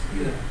place to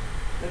get a.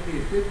 That'd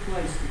be a good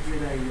place to get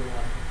a.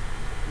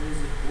 What is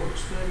it? Work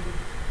study.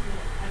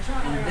 Yeah, I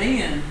tried. And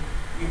then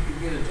you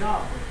could get a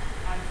job with it.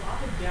 I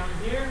applied down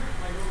here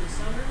like over the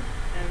summer,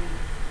 and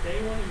they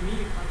wanted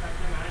me to contact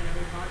them. I didn't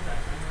know who to contact.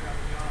 I never got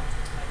the job.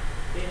 Like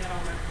they had all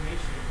my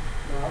information.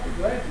 Well, I'll be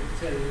glad to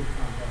tell you who to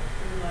contact.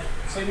 They were like,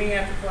 See me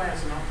after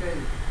class and I'll tell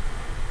you.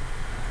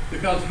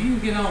 Because if you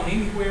can get on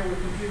anywhere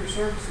with computer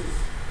services,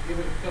 give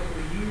it a couple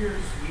of years,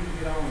 you can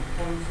get on at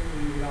Clemson,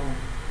 you can get on.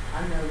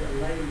 I know a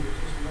lady that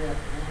just left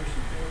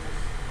Anderson campus,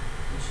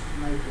 and she's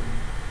making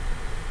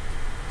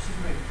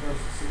close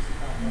to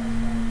 $65,000.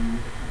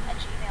 A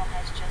Gmail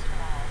has just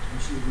arrived. And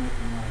she was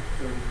making like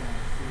 35,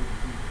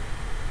 40 people.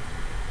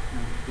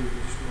 And they were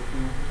just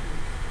working on her.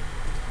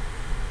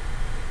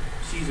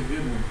 She's a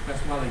good one. That's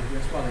why they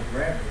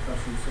grabbed her,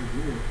 because she was so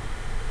good.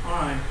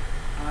 All right.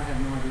 I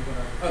have no idea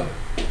what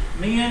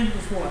men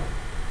is what?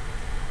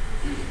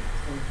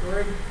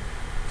 23.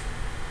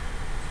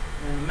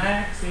 And the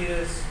max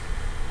is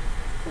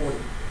 40.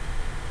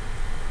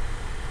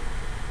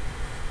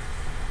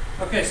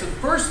 Okay, so the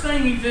first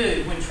thing you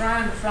do when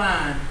trying to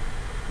find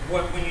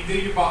when you do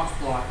your box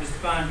plot is to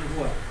find your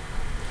what?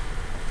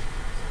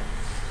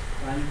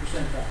 Find your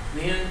percentile.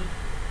 Then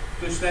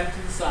push that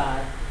to the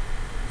side.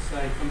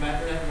 Say, come back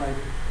to that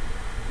later.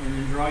 And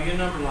then draw your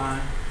number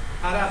line.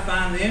 How do I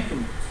find the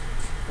increments?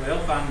 Well,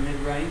 find the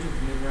mid-range of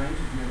the mid-range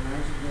of the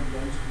mid-range of the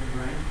mid-range of the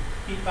mid-range.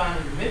 Keep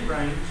finding the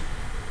mid-range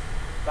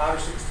 5 or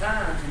 6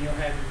 times and you'll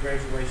have your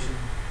graduated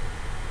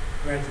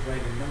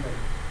number.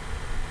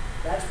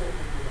 That's what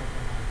people don't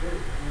know how to do.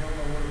 They don't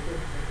know where to put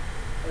it.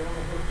 They don't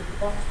know where to put the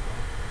box plot.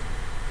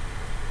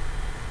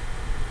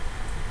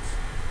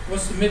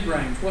 What's the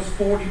mid-range? What's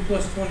 40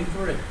 plus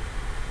 23?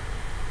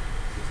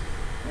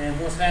 And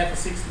what's half of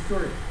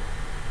 63?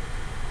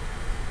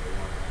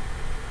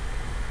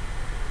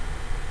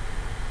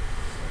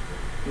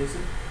 Is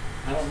it?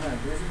 I don't know.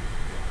 Is it?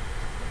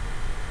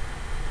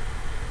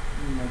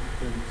 Let me make it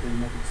 32.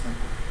 Make it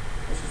simple.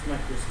 Let's just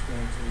make this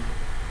 22.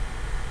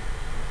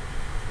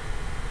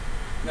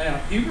 Now,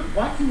 Hubert,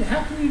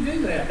 how can you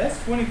do that?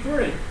 That's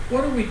 23.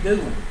 What are we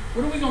doing?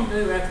 What are we going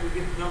to do after we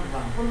get the number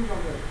line? What are we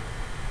going to do?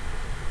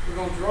 We're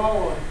going to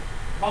draw a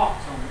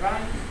box on it,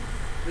 right?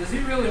 Does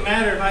it really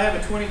matter if I have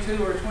a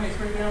 22 or a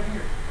 23 down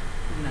here?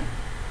 No.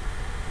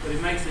 But it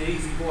makes it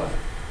easy what?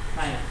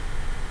 Math.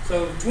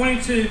 So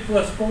 22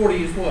 plus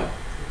 40 is what?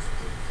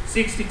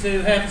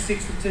 62. Half of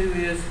 62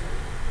 is,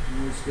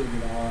 and we'll still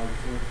get odd,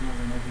 so it's not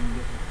going to make any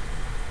difference.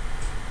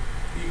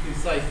 You can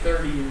say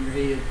 30 in your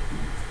head.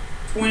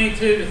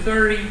 22 to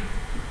 30.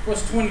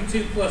 What's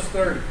 22 plus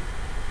 30?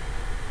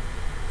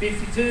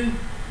 52.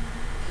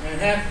 And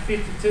half of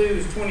 52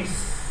 is 20. 53.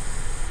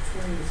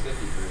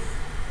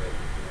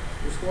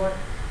 Is what?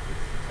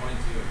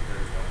 22 and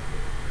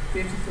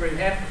 53.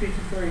 Half of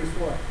 53 is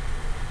what?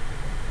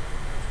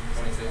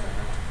 26 and a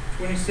half.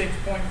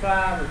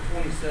 26.5 or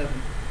 27.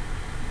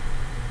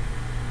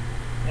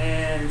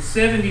 And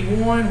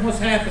 71. What's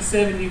half of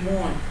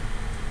 71?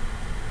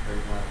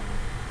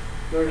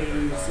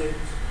 36.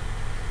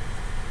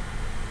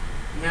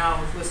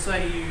 Now, let's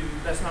say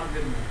that's not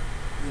good enough.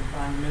 You can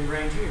find the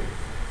mid-range here.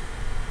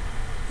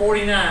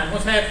 49.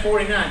 What's half of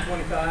 49?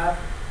 25.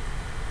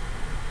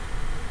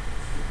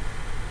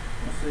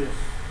 What's this?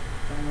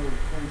 I know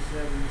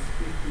 27 is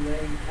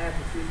 58. Half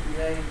of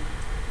 58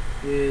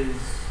 is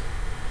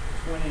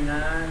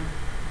 29.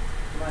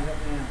 Somebody help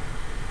me out.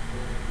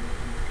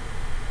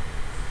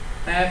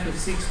 Half of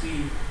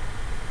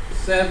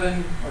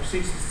 67 or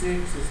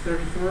 66 is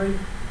 33.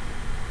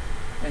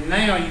 And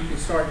now you can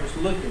start just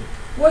looking.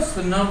 What's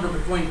the number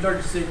between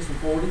 36 and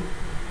 40?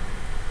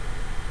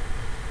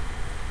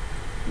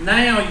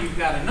 Now you've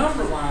got a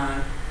number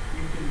line,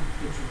 you can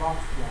get your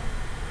box plot.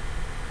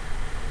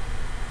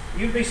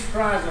 You'd be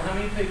surprised at how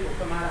many people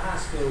come out of high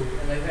school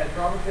and they've had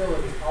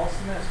probability all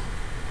semester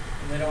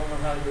and they don't know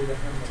how to do that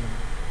number line.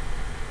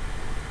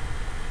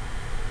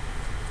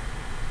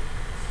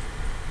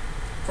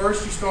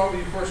 First, you start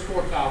with your first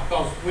quartile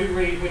because we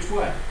read which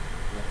way.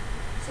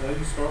 So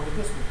you start with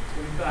this one,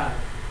 25.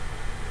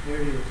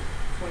 There it is,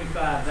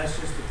 25. That's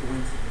just a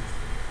coincidence.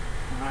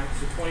 All right,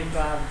 so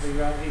 25 will be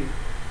right here.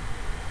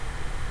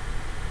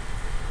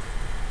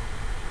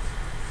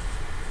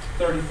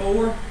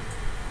 34.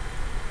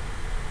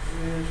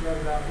 And it's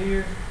right about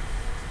here.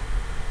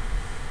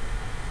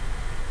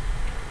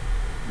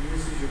 And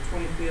this is your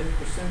 25th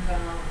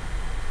percentile.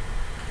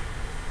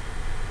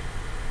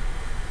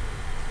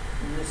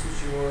 And this is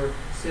your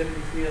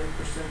 75th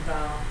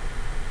percentile.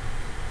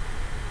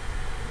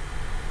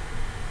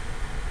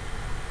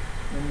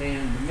 And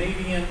then the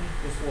median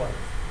is what?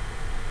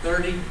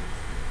 30. And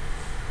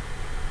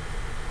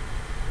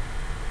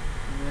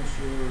that's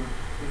your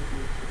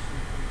 50th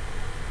percentile.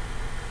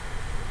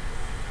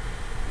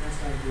 And that's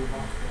how you do a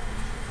box plot.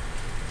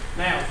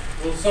 Now,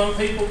 will some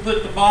people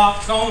put the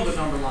box on the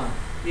number line?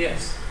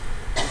 Yes.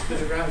 Let's put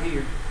it right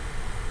here.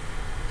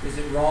 Is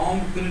it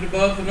wrong to put it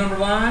above the number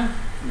line?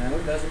 No,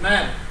 it doesn't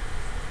matter.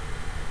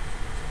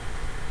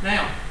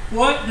 Now,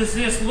 what does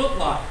this look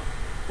like?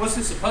 What's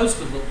it supposed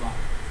to look like?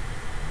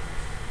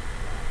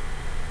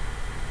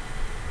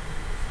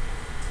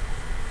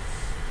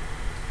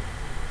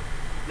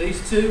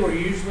 These two are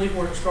usually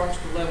where it starts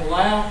to level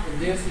out,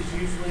 and this is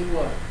usually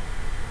what?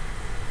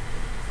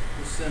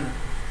 The center.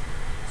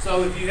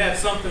 So if you have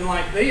something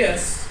like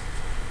this,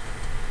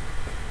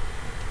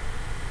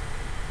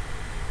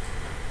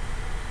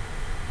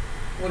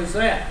 what is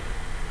that?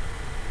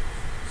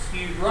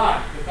 Skewed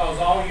right, because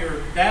all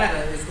your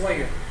data is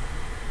where?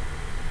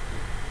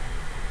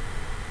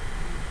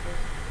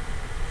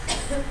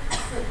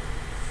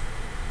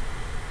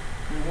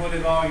 And what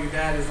if all your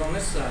data is on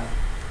this side?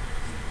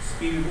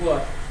 Skewed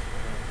what?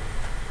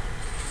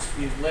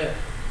 Skewed left.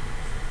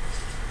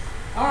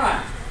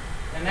 Alright,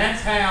 and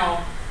that's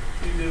how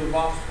you do a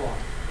box plot.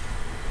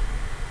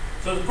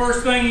 So the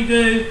first thing you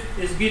do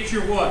is get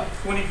your what?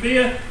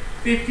 25th,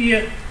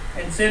 50th,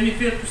 and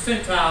 75th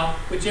percentile,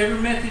 whichever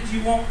method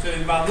you want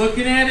to, by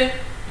looking at it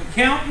and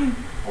counting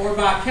or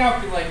by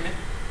calculating it.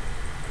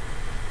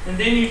 And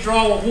then you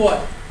draw a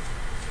what?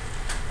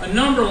 A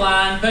number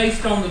line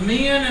based on the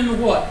min and the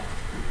what?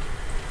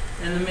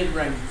 And the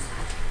mid-ranges.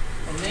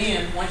 And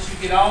then once you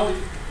get all the,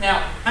 now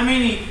how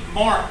many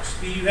marks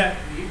do you have?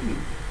 You can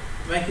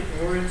make it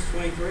where it's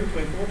 23,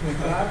 24,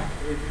 25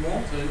 if you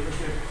want to, but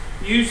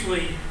they're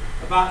usually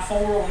about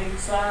 4 on each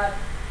side,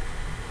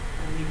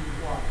 and you can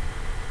plot.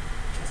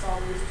 That's all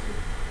there is to it.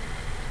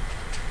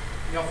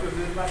 Y'all feel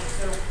good about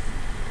yourself?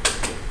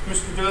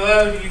 Mr.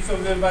 DeLow, do you feel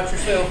good about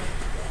yourself?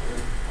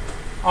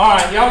 All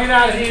right, y'all get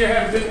out of here,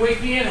 have a good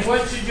weekend, and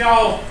what should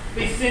y'all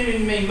be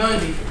sending me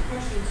Monday?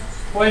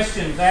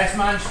 Questions. Ask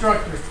my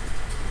instructor.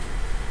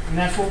 And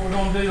that's what we're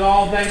going to do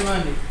all day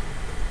Monday.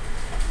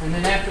 And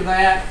then after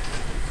that,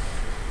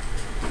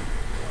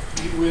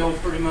 you will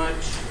pretty much,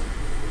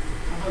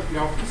 I hope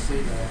y'all can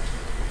see that.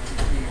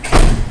 Yeah.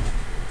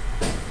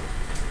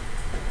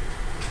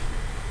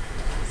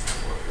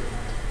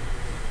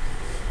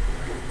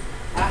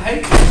 I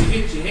hate that you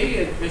hit your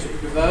head, Mr.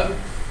 DeVoe.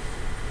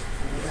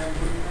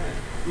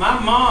 My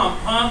mom,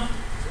 huh?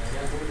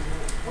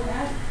 What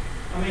happened?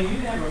 I mean,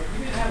 you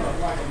didn't have a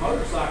like a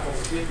motorcycle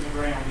hitting the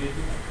ground, did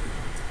you?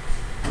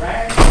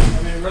 Rash?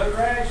 I mean, road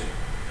rash?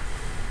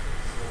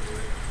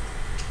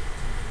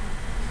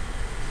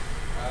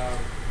 I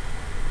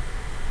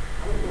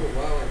don't know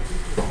why, like,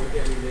 people look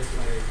at me this,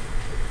 like,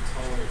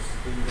 taller,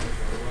 skinny, like,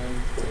 I run.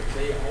 Like,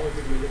 they always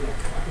look at me, they're like,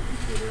 I can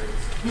beat you in a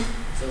race.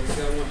 So,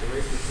 because I want the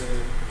races to,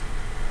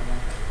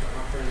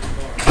 my friend's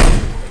car,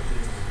 which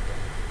is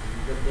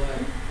the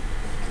black.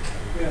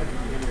 Yeah,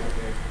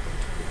 okay.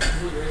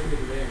 He was racing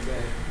me today and back.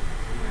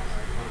 I'm like, all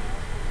right, fine.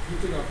 He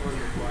took off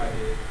running before I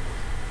did.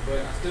 But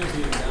I still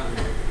beat him down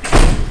there.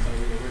 So,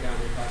 we're down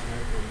there talking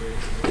every one day.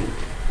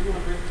 He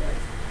want to race back.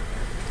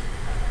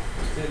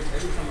 Since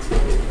every time I go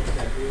to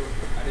that field,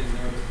 I didn't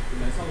know,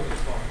 it's always a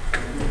fault.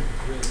 I didn't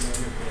really know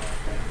him for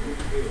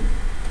the field.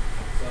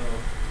 So,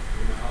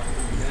 I was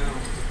coming down,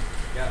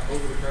 got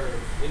over the curve,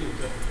 didn't even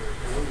touch the curve,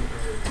 got over the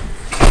curve.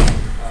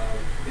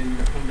 Then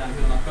come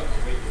downhill and I felt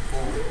my weight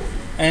forward.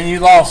 And you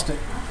lost it.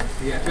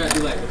 Yeah, I tried to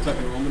do like the tuck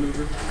and roll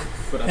maneuver,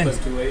 but I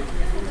felt too late.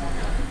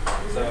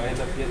 So I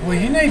ended up getting. Well,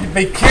 you need to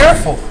be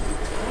careful.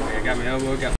 I got my elbow, got